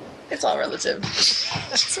relative. It's all relative.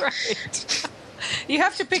 That's right. You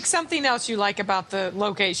have to pick something else you like about the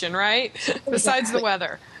location, right? Besides the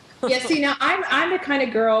weather. Yeah, see, now I'm the kind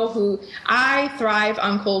of girl who I thrive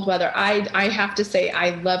on cold weather. I have to say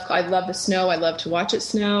I love the snow. I love to watch it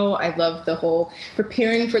snow. I love the whole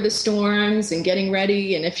preparing for the storms and getting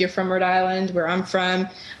ready. And if you're from Rhode Island, where I'm from,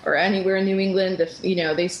 or anywhere in New England,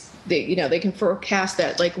 they can forecast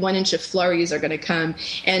that like 1 inch of flurries are going to come,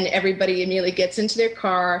 and everybody immediately gets into their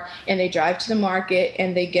car and they drive to the market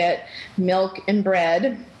and they get milk and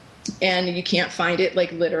bread. And you can't find it,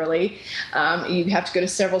 like literally. You have to go to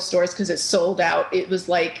several stores because it's sold out. It was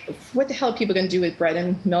like, what the hell are people going to do with bread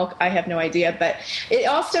and milk? I have no idea. But it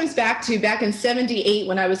all stems back in 78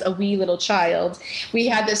 when I was a wee little child. We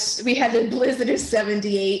had the blizzard of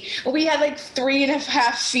 78. We had like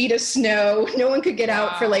 3.5 feet of snow. No one could get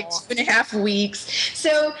out for like 2.5 weeks.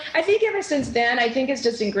 So I think ever since then, I think it's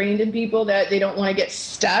just ingrained in people that they don't want to get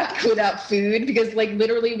stuck without food, because like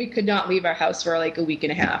literally we could not leave our house for like a week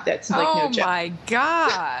and a half. That's like no joke. Oh my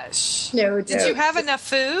gosh. No joke. Did you have enough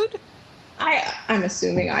food? I'm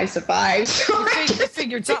assuming I survived. So you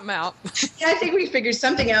figured something out. Yeah, I think we figured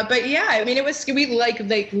something out. But yeah, I mean, we like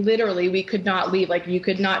literally we could not leave. Like you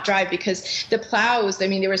could not drive because the plows, I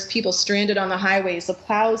mean, there was people stranded on the highways. The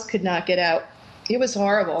plows could not get out. It was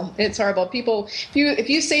horrible. It's horrible. People, if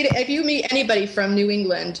you meet anybody from New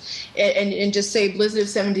England and just say blizzard of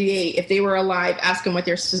 78, if they were alive, ask them what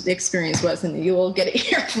their experience was, and you will get an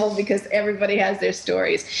earful because everybody has their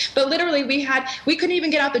stories. But literally, we couldn't even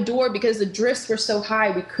get out the door because the drifts were so high.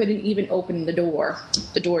 We couldn't even open the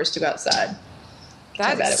doors to go outside.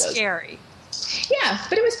 That is scary. Yeah,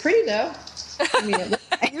 but it was pretty though. I mean,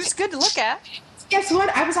 it was good to look at. Guess what?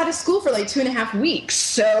 I was out of school for like 2.5 weeks,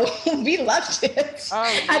 so we loved it. Oh,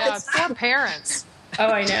 yeah, poor parents. Oh,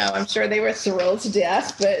 I know. I'm sure they were thrilled to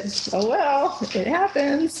death, but oh well, it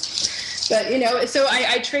happens. But, you know, so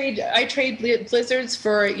I trade blizzards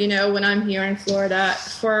for, you know, when I'm here in Florida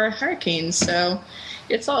for hurricanes, so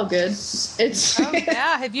it's all good. Oh,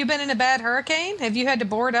 yeah. Have you been in a bad hurricane? Have you had to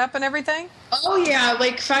board up and everything? Oh, yeah.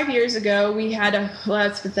 Like 5 years ago, we had I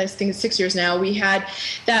think it's 6 years now. We had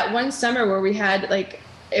that one summer where we had like,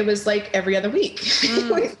 it was like every other week.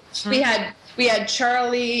 We had we had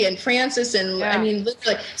Charlie and Francis, and I mean,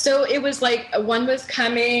 literally. So it was like one was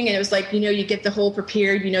coming, and it was like, you get the whole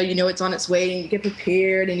prepared. You know it's on its way, and you get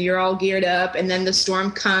prepared, and you're all geared up, and then the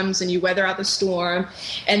storm comes, and you weather out the storm,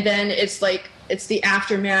 and then it's like. It's the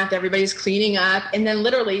aftermath. Everybody's cleaning up. And then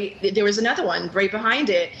literally there was another one right behind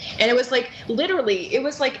it. And it was like, literally, it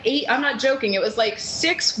was like 8, I'm not joking. It was like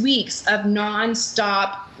 6 weeks of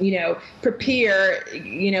nonstop, prepare,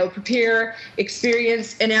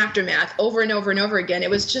 experience, and aftermath over and over and over again. It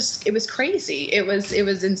was crazy. It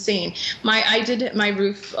was insane. I did my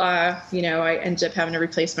roof, I ended up having to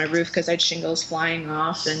replace my roof because I had shingles flying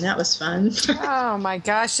off, and that was fun. Oh my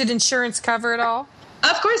gosh. Did insurance cover it all?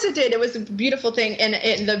 Of course it did. It was a beautiful thing. And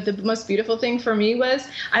the most beautiful thing for me was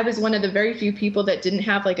I was one of the very few people that didn't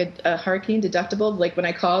have like a hurricane deductible. Like when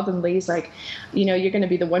I called, and the lady's like, you're going to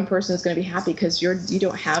be the one person who's going to be happy because you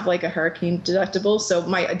don't have like a hurricane deductible. So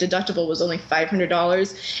my deductible was only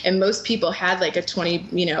 $500. And most people had like a 20,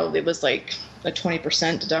 it was like a 20%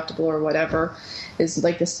 deductible or whatever is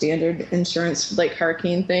like the standard insurance, like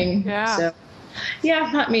hurricane thing. Yeah. So yeah,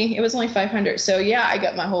 not me. It was only $500. So yeah, I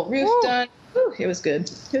got my whole roof done. Ooh, it was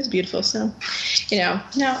good. It was beautiful. So, now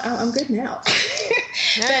I'm good now.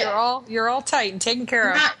 Yeah, but you're all tight and taken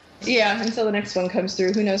care of. Until the next one comes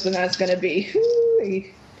through. Who knows when that's going to be?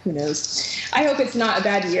 Who knows? I hope it's not a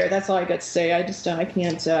bad year. That's all I got to say. I just I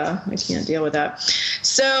can't deal with that.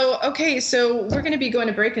 So so we're going to be going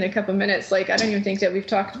to break in a couple minutes. Like I don't even think that we've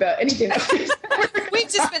talked about anything else. We've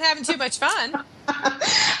just been having too much fun.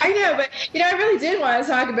 I know, but I really did want to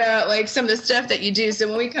talk about like some of the stuff that you do. So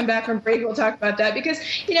when we come back from break, we'll talk about that because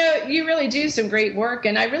you really do some great work,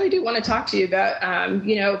 and I really do want to talk to you about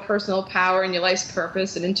personal power and your life's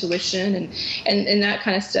purpose and intuition and that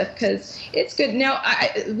kind of stuff because it's good. Now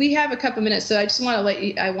we have a couple minutes, so I just want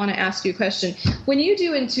to I want to ask you a question. When you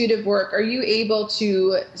do intuitive work, are you able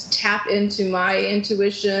to tap into my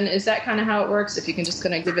intuition? Is that kind of how it works? If you can just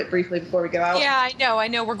kind of give it briefly before we go out. Yeah, I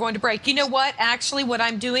know we're going to break. You know what? Actually, what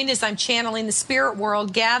I'm doing is I'm channeling the spirit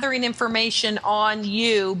world, gathering information on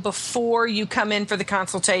you before you come in for the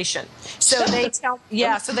consultation. So they tell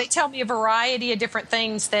me a variety of different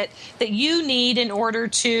things that you need in order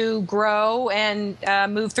to grow and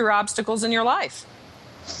move through obstacles in your life.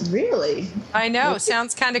 Really? I know.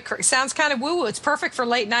 Sounds kind of woo-woo. It's perfect for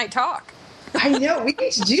late night talk. I know. We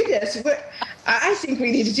need to do this. I think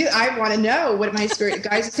we need to do. I want to know what my spirit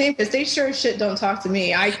guides are saying because they sure as shit don't talk to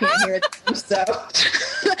me. I can't hear them, so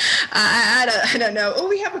I don't know. Oh,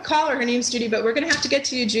 we have a caller. Her name's Judy, but we're going to have to get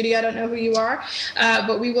to you, Judy. I don't know who you are,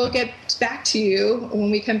 but we will get back to you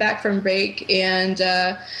when we come back from break, and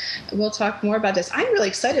we'll talk more about this. I'm really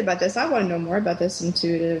excited about this. I want to know more about this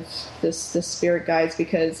intuitive, this spirit guides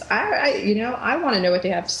because I want to know what they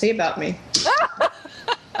have to say about me.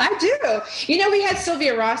 I do. We had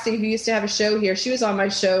Sylvia Rossi, who used to have a show here. She was on my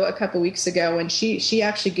show a couple weeks ago, and she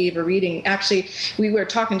actually gave a reading. Actually, we were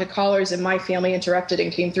talking to callers, and my family interrupted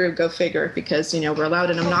and came through. Go figure, because, we're loud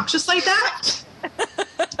and obnoxious like that.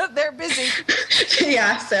 They're busy.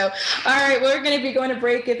 Yeah, so, all right, we're going to be going to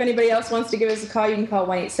break. If anybody else wants to give us a call, you can call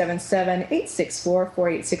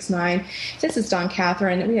 1-877-864-4869. This is Dawn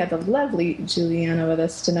Catherine. We have the lovely Juliana with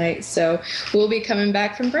us tonight, so we'll be coming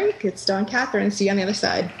back from break. It's Dawn Catherine. See you on the other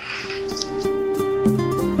side.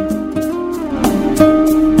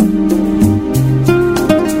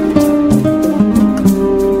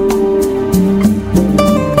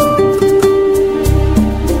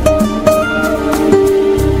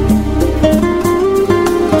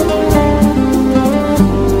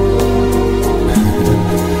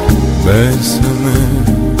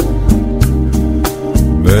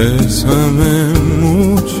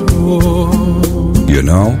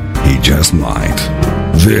 He just might.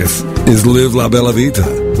 This is Live La Bella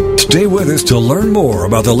Vita. Stay with us to learn more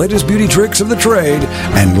about the latest beauty tricks of the trade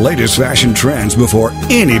and latest fashion trends before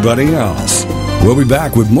anybody else. We'll be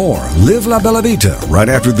back with more Live La Bella Vita right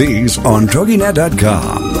after these on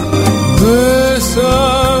TogiNet.com.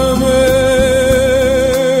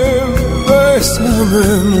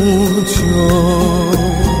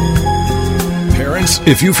 Parents,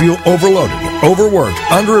 if you feel overloaded, overworked,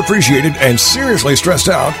 underappreciated, and seriously stressed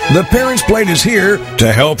out, The Parents Plate is here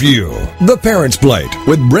to help you. The Parents Plate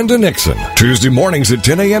with Brenda Nixon. Tuesday mornings at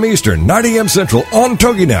 10 a.m. Eastern, 9 a.m. Central on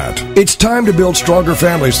TogiNet. It's time to build stronger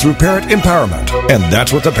families through parent empowerment, and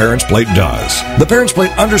that's what The Parents Plate does. The Parents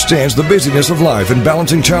Plate understands the busyness of life and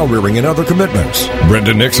balancing child rearing and other commitments.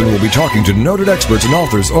 Brenda Nixon will be talking to noted experts and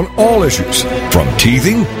authors on all issues, from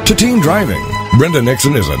teething to teen driving. Brenda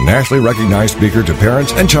Nixon is a nationally recognized speaker to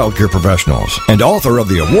parents and child care professionals and author of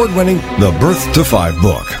the award-winning The Birth to 5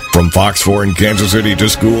 book. From Fox 4 in Kansas City to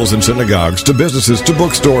schools and synagogues to businesses to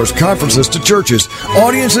bookstores, conferences to churches,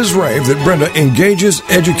 audiences rave that Brenda engages,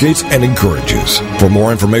 educates, and encourages. For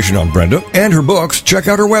more information on Brenda and her books, check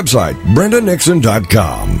out her website,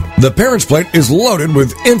 brendanixon.com. The Parents Plate is loaded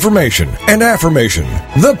with information and affirmation.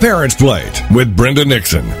 The Parents Plate with Brenda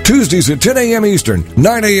Nixon. Tuesdays at 10 a.m. Eastern,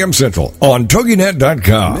 9 a.m. Central on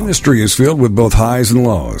TogiNet.com. Ministry is filled with both highs and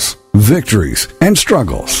lows, victories and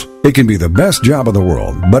struggles. It can be the best job in the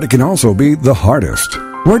world, but it can also be the hardest.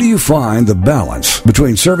 Where do you find the balance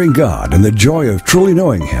between serving God and the joy of truly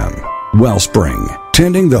knowing Him? Wellspring,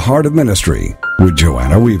 Tending the Heart of Ministry with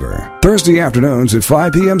Joanna Weaver. Thursday afternoons at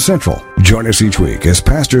 5 p.m. Central. Join us each week as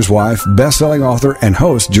pastor's wife, best-selling author, and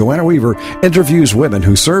host Joanna Weaver interviews women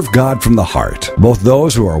who serve God from the heart, both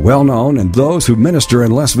those who are well-known and those who minister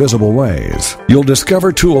in less visible ways. You'll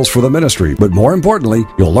discover tools for the ministry, but more importantly,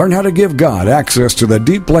 you'll learn how to give God access to the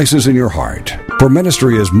deep places in your heart. For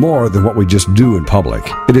ministry is more than what we just do in public.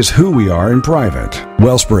 It is who we are in private.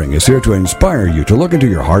 Wellspring is here to inspire you to look into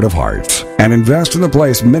your heart of hearts and invest in the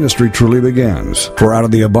place ministry truly begins. For out of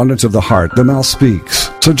the abundance of the heart, the mouth speaks.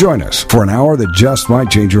 So join us for an hour that just might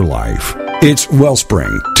change your life. It's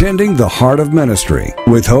Wellspring, Tending the Heart of Ministry,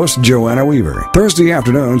 with host Joanna Weaver. Thursday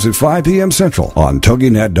afternoons at 5 p.m. Central on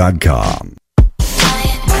TogiNet.com.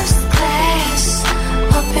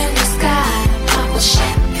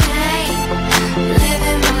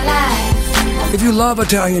 If you love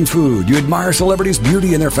Italian food, you admire celebrities'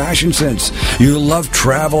 beauty and their fashion sense, you love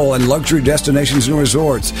travel and luxury destinations and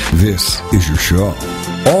resorts, this is your show.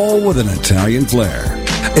 All with an Italian flair.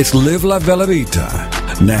 It's Live La Bella Vita.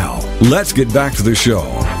 Now, let's get back to the show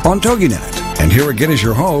on TogiNet. And here again is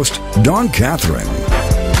your host, Dawn Catherine.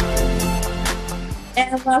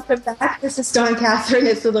 And welcome back. This is Dawn Catherine.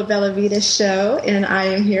 It's the La Bella Vita show, and I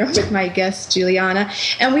am here with my guest, Juliana.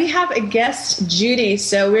 And we have a guest, Judy,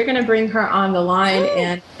 so we're going to bring her on the line,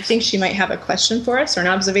 and I think she might have a question for us or an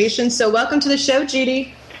observation. So welcome to the show,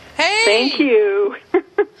 Judy. Hey! Thank you.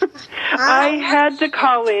 I had to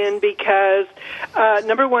call in because,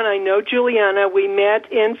 number one, I know Juliana. We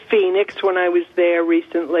met in Phoenix when I was there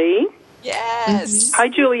recently. Yes. Hi,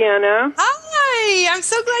 Juliana. Hi. I'm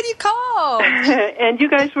so glad you called. And you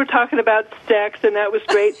guys were talking about sex, and that was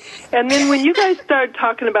great. And then when you guys started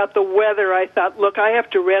talking about the weather, I thought, look, I have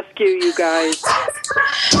to rescue you guys.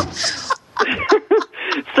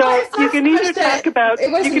 So you can either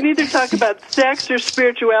talk about sex or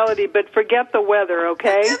spirituality, but forget the weather,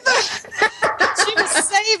 okay? She was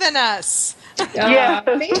saving us. Yeah.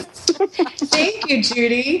 Thank you,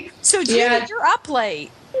 Judy. So, Judy, you're up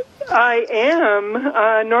late. I am.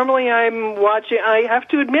 Normally I'm watching. I have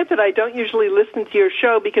to admit that I don't usually listen to your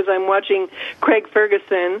show because I'm watching Craig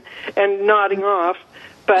Ferguson and nodding off.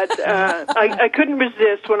 But I couldn't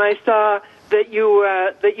resist when I saw that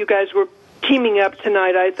you guys were teaming up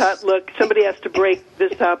tonight. I thought, look, somebody has to break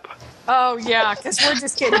this up. Oh, yeah, because we're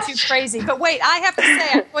just getting too crazy. But wait, I have to say,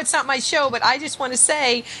 I know it's not my show, but I just want to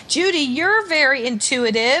say, Judy, you're very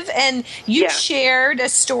intuitive, and you shared a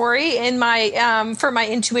story in my for my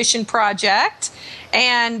intuition project.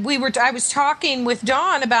 And I was talking with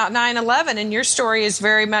Dawn about 9/11, and your story is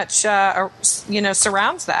very much,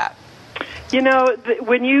 surrounds that. You know,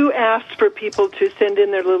 when you asked for people to send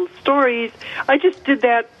in their little stories, I just did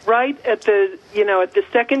that right at the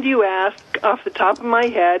second you asked, off the top of my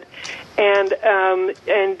head, and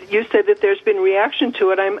you said that there's been reaction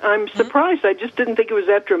to it. I'm surprised. I just didn't think it was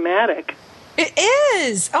that dramatic. It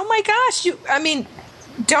is. Oh my gosh!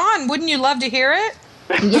 Dawn, wouldn't you love to hear it?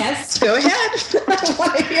 Yes, go ahead. I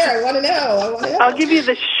want to hear. I want to know. I'll give you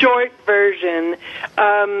the short version.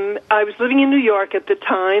 I was living in New York at the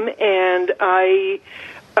time, and I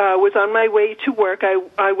was on my way to work.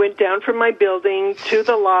 I went down from my building to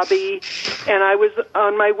the lobby, and I was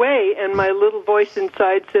on my way, and my little voice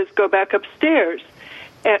inside says, "Go back upstairs."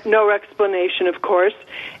 And no explanation, of course.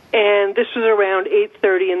 And this was around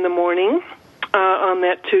 8:30 in the morning on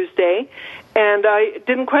that Tuesday, and I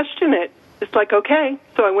didn't question it. It's like, okay.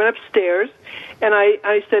 So I went upstairs, and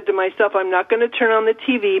I said to myself, I'm not going to turn on the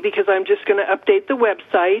TV because I'm just going to update the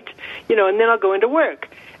website, and then I'll go into work.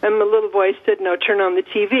 And my little voice said, no, turn on the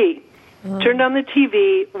TV. Turned on the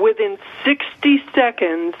TV. Within 60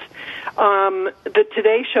 seconds, the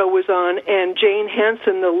Today Show was on, and Jane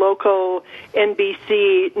Henson, the local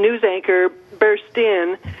NBC news anchor, burst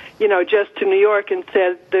in, just to New York and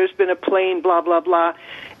said, there's been a plane, blah, blah, blah.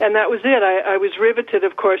 And that was it. I was riveted,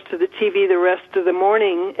 of course, to the TV the rest of the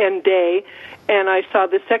morning and day, and I saw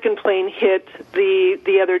the second plane hit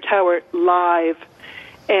the other tower live.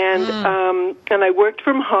 and I worked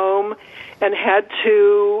from home and had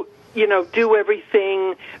to, do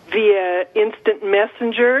everything via instant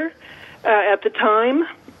messenger at the time,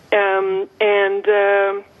 and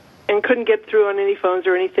couldn't get through on any phones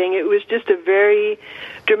or anything. It was just a very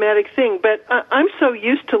dramatic thing. But I'm so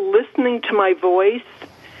used to listening to my voice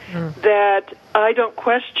that I don't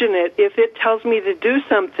question it. If it tells me to do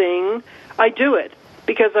something, I do it,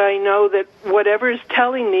 because I know that whatever is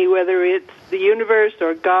telling me, whether it's the universe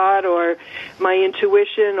or God or my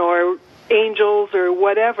intuition or angels or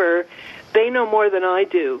whatever, they know more than I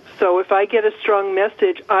do. So if I get a strong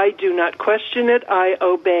message, I do not question it, I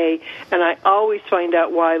obey, and I always find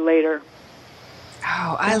out why later.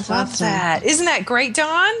 Oh, I love that. Isn't that great,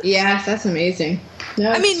 Dawn? Yes, that's amazing.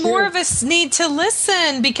 No, more of us need to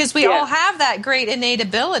listen, because we all have that great innate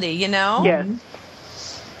ability, Yes.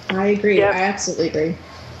 I agree. Yep. I absolutely agree.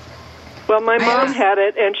 Well, my mom had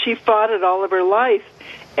it, and she fought it all of her life,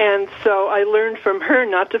 and so I learned from her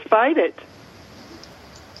not to fight it.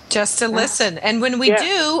 Just to listen. And when we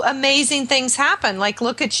do, amazing things happen. Like,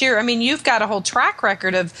 look at you've got a whole track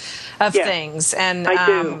record of things. And I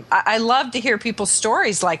do. I love to hear people's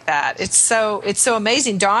stories like that. It's so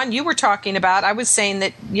amazing. Dawn, you were talking about, I was saying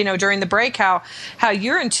that, during the break, how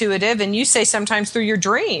you're intuitive, and you say sometimes through your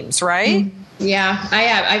dreams, right? Mm-hmm. Yeah, I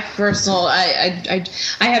have.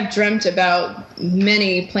 I have dreamt about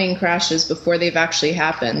many plane crashes before they've actually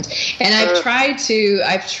happened. And I've tried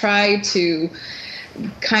to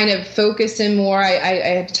kind of focus in more. I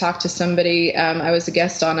had to talk to somebody. I was a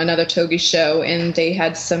guest on another Togi show, and they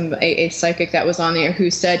had a psychic that was on there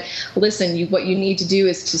who said, listen, what you need to do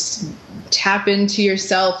is to tap into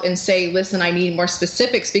yourself and say, listen, I need more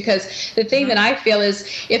specifics, because the thing that I feel is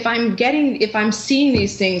if I'm seeing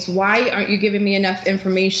these things, why aren't you giving me enough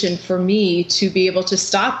information for me to be able to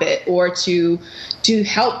stop it or to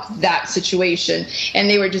help that situation? And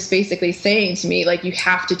they were just basically saying to me, like, you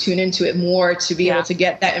have to tune into it more to be able to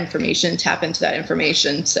get that information, tap into that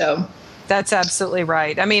information. So that's absolutely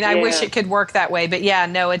right. I mean, I wish it could work that way, but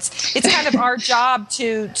it's kind of our job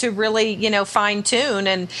to really, fine tune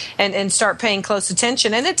and start paying close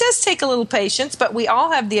attention. And it does take a little patience, but we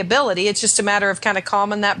all have the ability. It's just a matter of kind of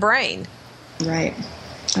calming that brain. Right.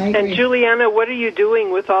 I agree. And Juliana, what are you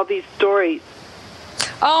doing with all these stories?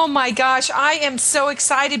 Oh my gosh, I am so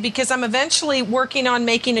excited because I'm eventually working on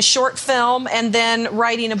making a short film and then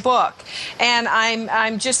writing a book. And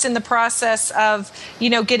I'm just in the process of,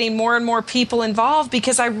 getting more and more people involved,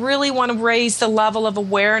 because I really want to raise the level of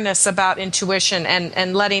awareness about intuition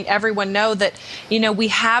and letting everyone know that, we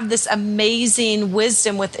have this amazing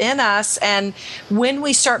wisdom within us. And when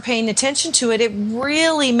we start paying attention to it, it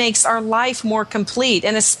really makes our life more complete.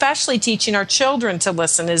 And especially teaching our children to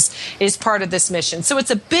listen is part of this mission. So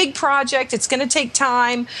it's a big project. It's going to take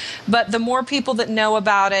time, but the more people that know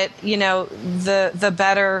about it, the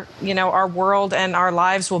better, our world and our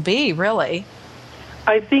lives will be, really.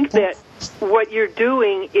 I think that what you're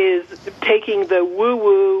doing is taking the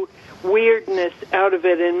woo-woo weirdness out of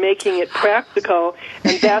it and making it practical,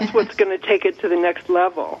 and that's what's going to take it to the next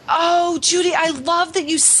level. Oh, Judy, I love that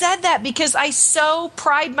you said that, because I so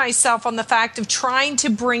pride myself on the fact of trying to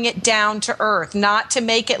bring it down to earth, not to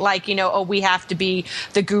make it like, we have to be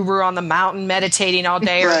the guru on the mountain meditating all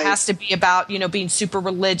day, or it has to be about, being super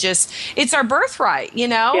religious. It's our birthright,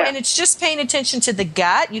 and it's just paying attention to the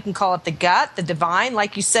gut. You can call it the gut, the divine,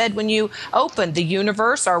 like you said when you opened, the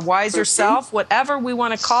universe, our wiser self, whatever we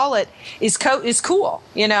want to call it, is cool,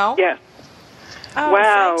 Yes. Oh,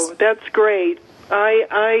 wow, thanks. That's great.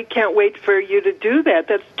 I can't wait for you to do that.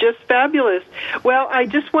 That's just fabulous. Well, I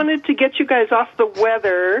just wanted to get you guys off the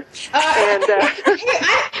weather. I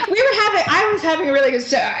was having a really good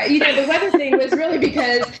the weather thing was really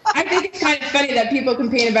because I think it's kind of funny that people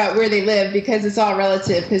complain about where they live, because it's all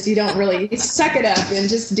relative, because you don't really suck it up and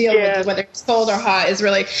just deal with whether it's cold or hot is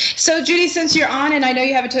really. So, Judy, since you're on, and I know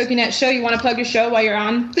you have a TogiNet show, you want to plug your show while you're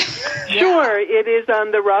on? Sure. It is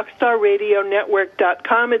on the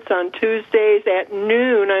RockstarRadioNetwork.com. It's on Tuesdays at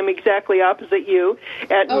noon. I'm exactly opposite you.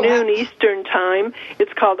 At noon Eastern Time.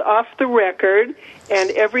 It's called Off the Record.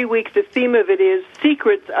 And every week the theme of it is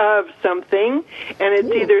secrets of something, and it's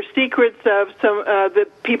either secrets of some that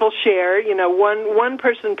people share, one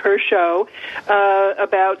person per show,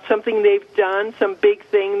 about something they've done, some big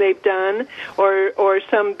thing they've done, or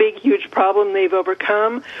some big huge problem they've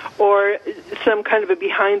overcome, or some kind of a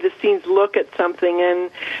behind the scenes look at something. And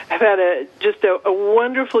I've had a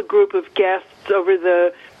wonderful group of guests over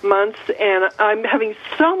the months, and I'm having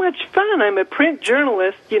so much fun. I'm a print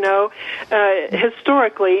journalist,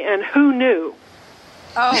 historically, and who knew?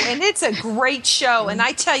 Oh, and it's a great show. And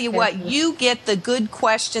I tell you what, you get the good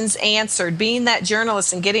questions answered. Being that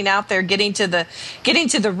journalist and getting out there, getting to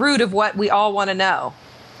the root of what we all want to know.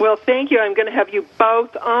 Well, thank you. I'm going to have you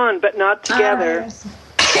both on, but not together.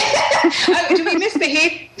 Do we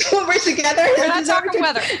misbehave when we're together? We're not talking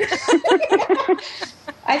weather.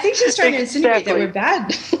 I think she's trying to insinuate that we're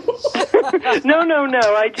bad. No.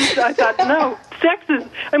 I thought, no. Sex is,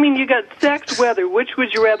 you got sex, weather. Which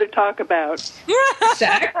would you rather talk about? Sex?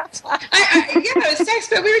 Sex,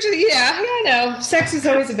 but we were just, I know. Sex is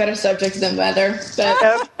always a better subject than weather. But.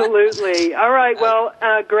 Absolutely. All right, well,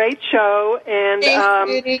 great show,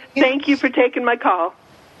 and thank you for taking my call.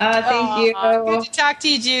 Thank you. Good to talk to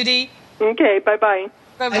you, Judy. Okay, bye-bye.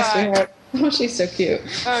 Bye-bye. Oh, she's so cute.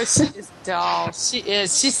 Oh, she is a doll. She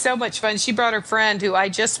is. She's so much fun. She brought her friend, who I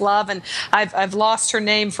just love, and I've lost her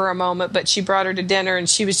name for a moment, but she brought her to dinner, and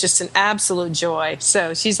she was just an absolute joy.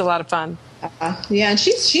 So she's a lot of fun. And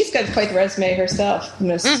she's got quite the resume herself,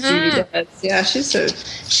 Miss Judy does. Yeah, she's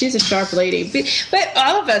a sharp lady. But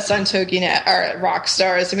all of us on TogiNet are rock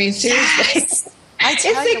stars. Seriously. Yes. I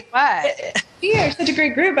tell you what. Yeah, such a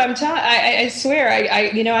great group. I swear,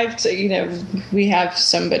 we have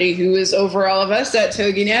somebody who is over all of us at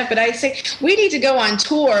TogiNet, but I say we need to go on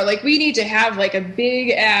tour. Like, we need to have like a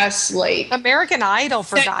big ass American Idol,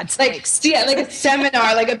 for God's sakes. Yeah, like a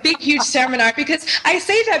seminar, like a big huge seminar. Because I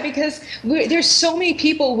say that because there's so many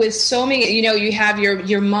people with so many. You have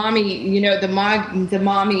your mommy, the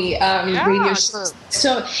mommy radio show.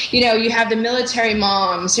 So you have the military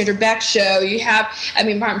mom, Sandra Beck show. You have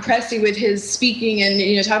Martin Presley with his speaking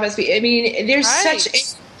and talk about speaking. There's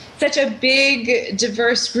such a big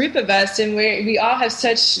diverse group of us, and we all have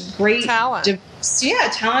such great talent.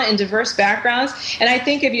 Talent and diverse backgrounds. And I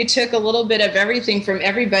think if you took a little bit of everything from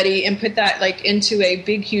everybody and put that into a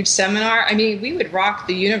big huge seminar, we would rock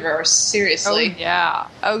the universe. Seriously.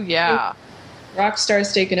 Oh yeah. Rock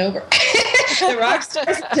stars taking over. The rock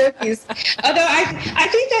stars cookies. Although I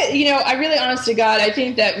think that, I really, honest to God, I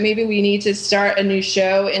think that maybe we need to start a new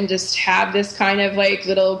show and just have this kind of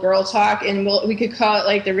little girl talk, and we could call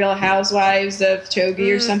it the Real Housewives of Togi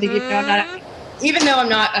or something. Even though I'm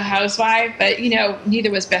not a housewife, but neither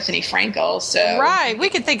was Bethany Frankel. So right, we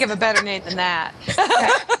could think of a better name than that.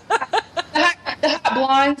 The hot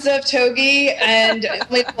blondes of Togi, and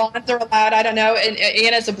only blondes are allowed. I don't know. And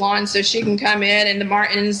Anna's a blonde, so she can come in. And the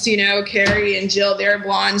Martins, Carrie and Jill, they're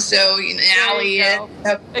blondes. So Allie,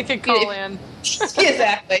 they could call in.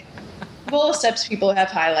 Exactly. We'll accept people who have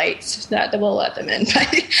highlights. That we'll let them in.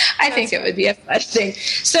 But I think it would be a fun thing.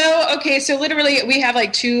 So literally we have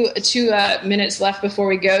 2 minutes left before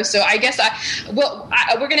we go. So I guess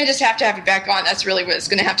we're going to just have to have you back on. That's really what it's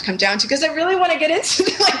going to have to come down to, because I really want to get into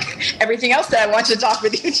everything else that I want to talk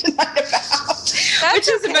with you tonight about. That's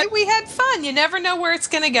okay. We had fun. You never know where it's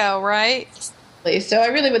going to go, right? So I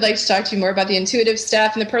really would like to talk to you more about the intuitive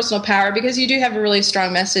stuff and the personal power, because you do have a really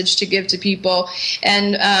strong message to give to people.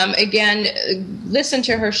 And again, listen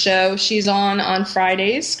to her show. She's on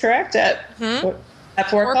Fridays, correct? At 4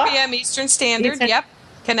 o'clock? p.m. Eastern Standard. Yep.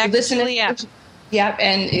 Connect with Julianne. Yep,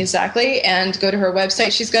 and exactly. And go to her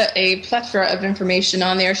website. She's got a plethora of information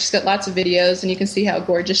on there. She's got lots of videos, and you can see how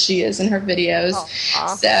gorgeous she is in her videos.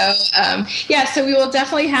 So we will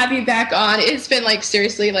definitely have you back on. It's been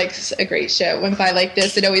seriously a great show. It went by like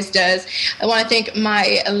this. It always does. I want to thank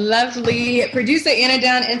my lovely producer, Anna,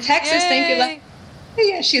 down in Texas. Yay. Thank you.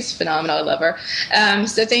 Yeah, she's phenomenal. I love her.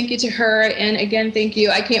 So thank you to her. And again, thank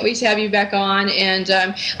you. I can't wait to have you back on. And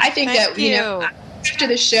I think thank you. After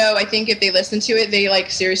the show, I think if they listen to it, they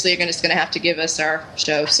seriously are just going to have to give us our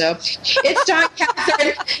show. So it's time,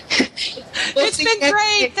 Catherine. It's been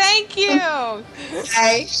great. Thank you.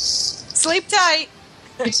 Bye. Sleep tight.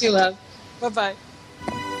 You too, love. Bye-bye.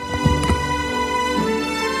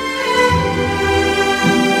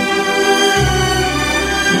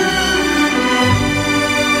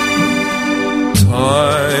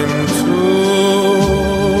 Time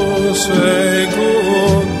to say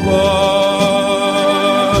goodbye.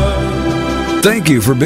 Thank you for being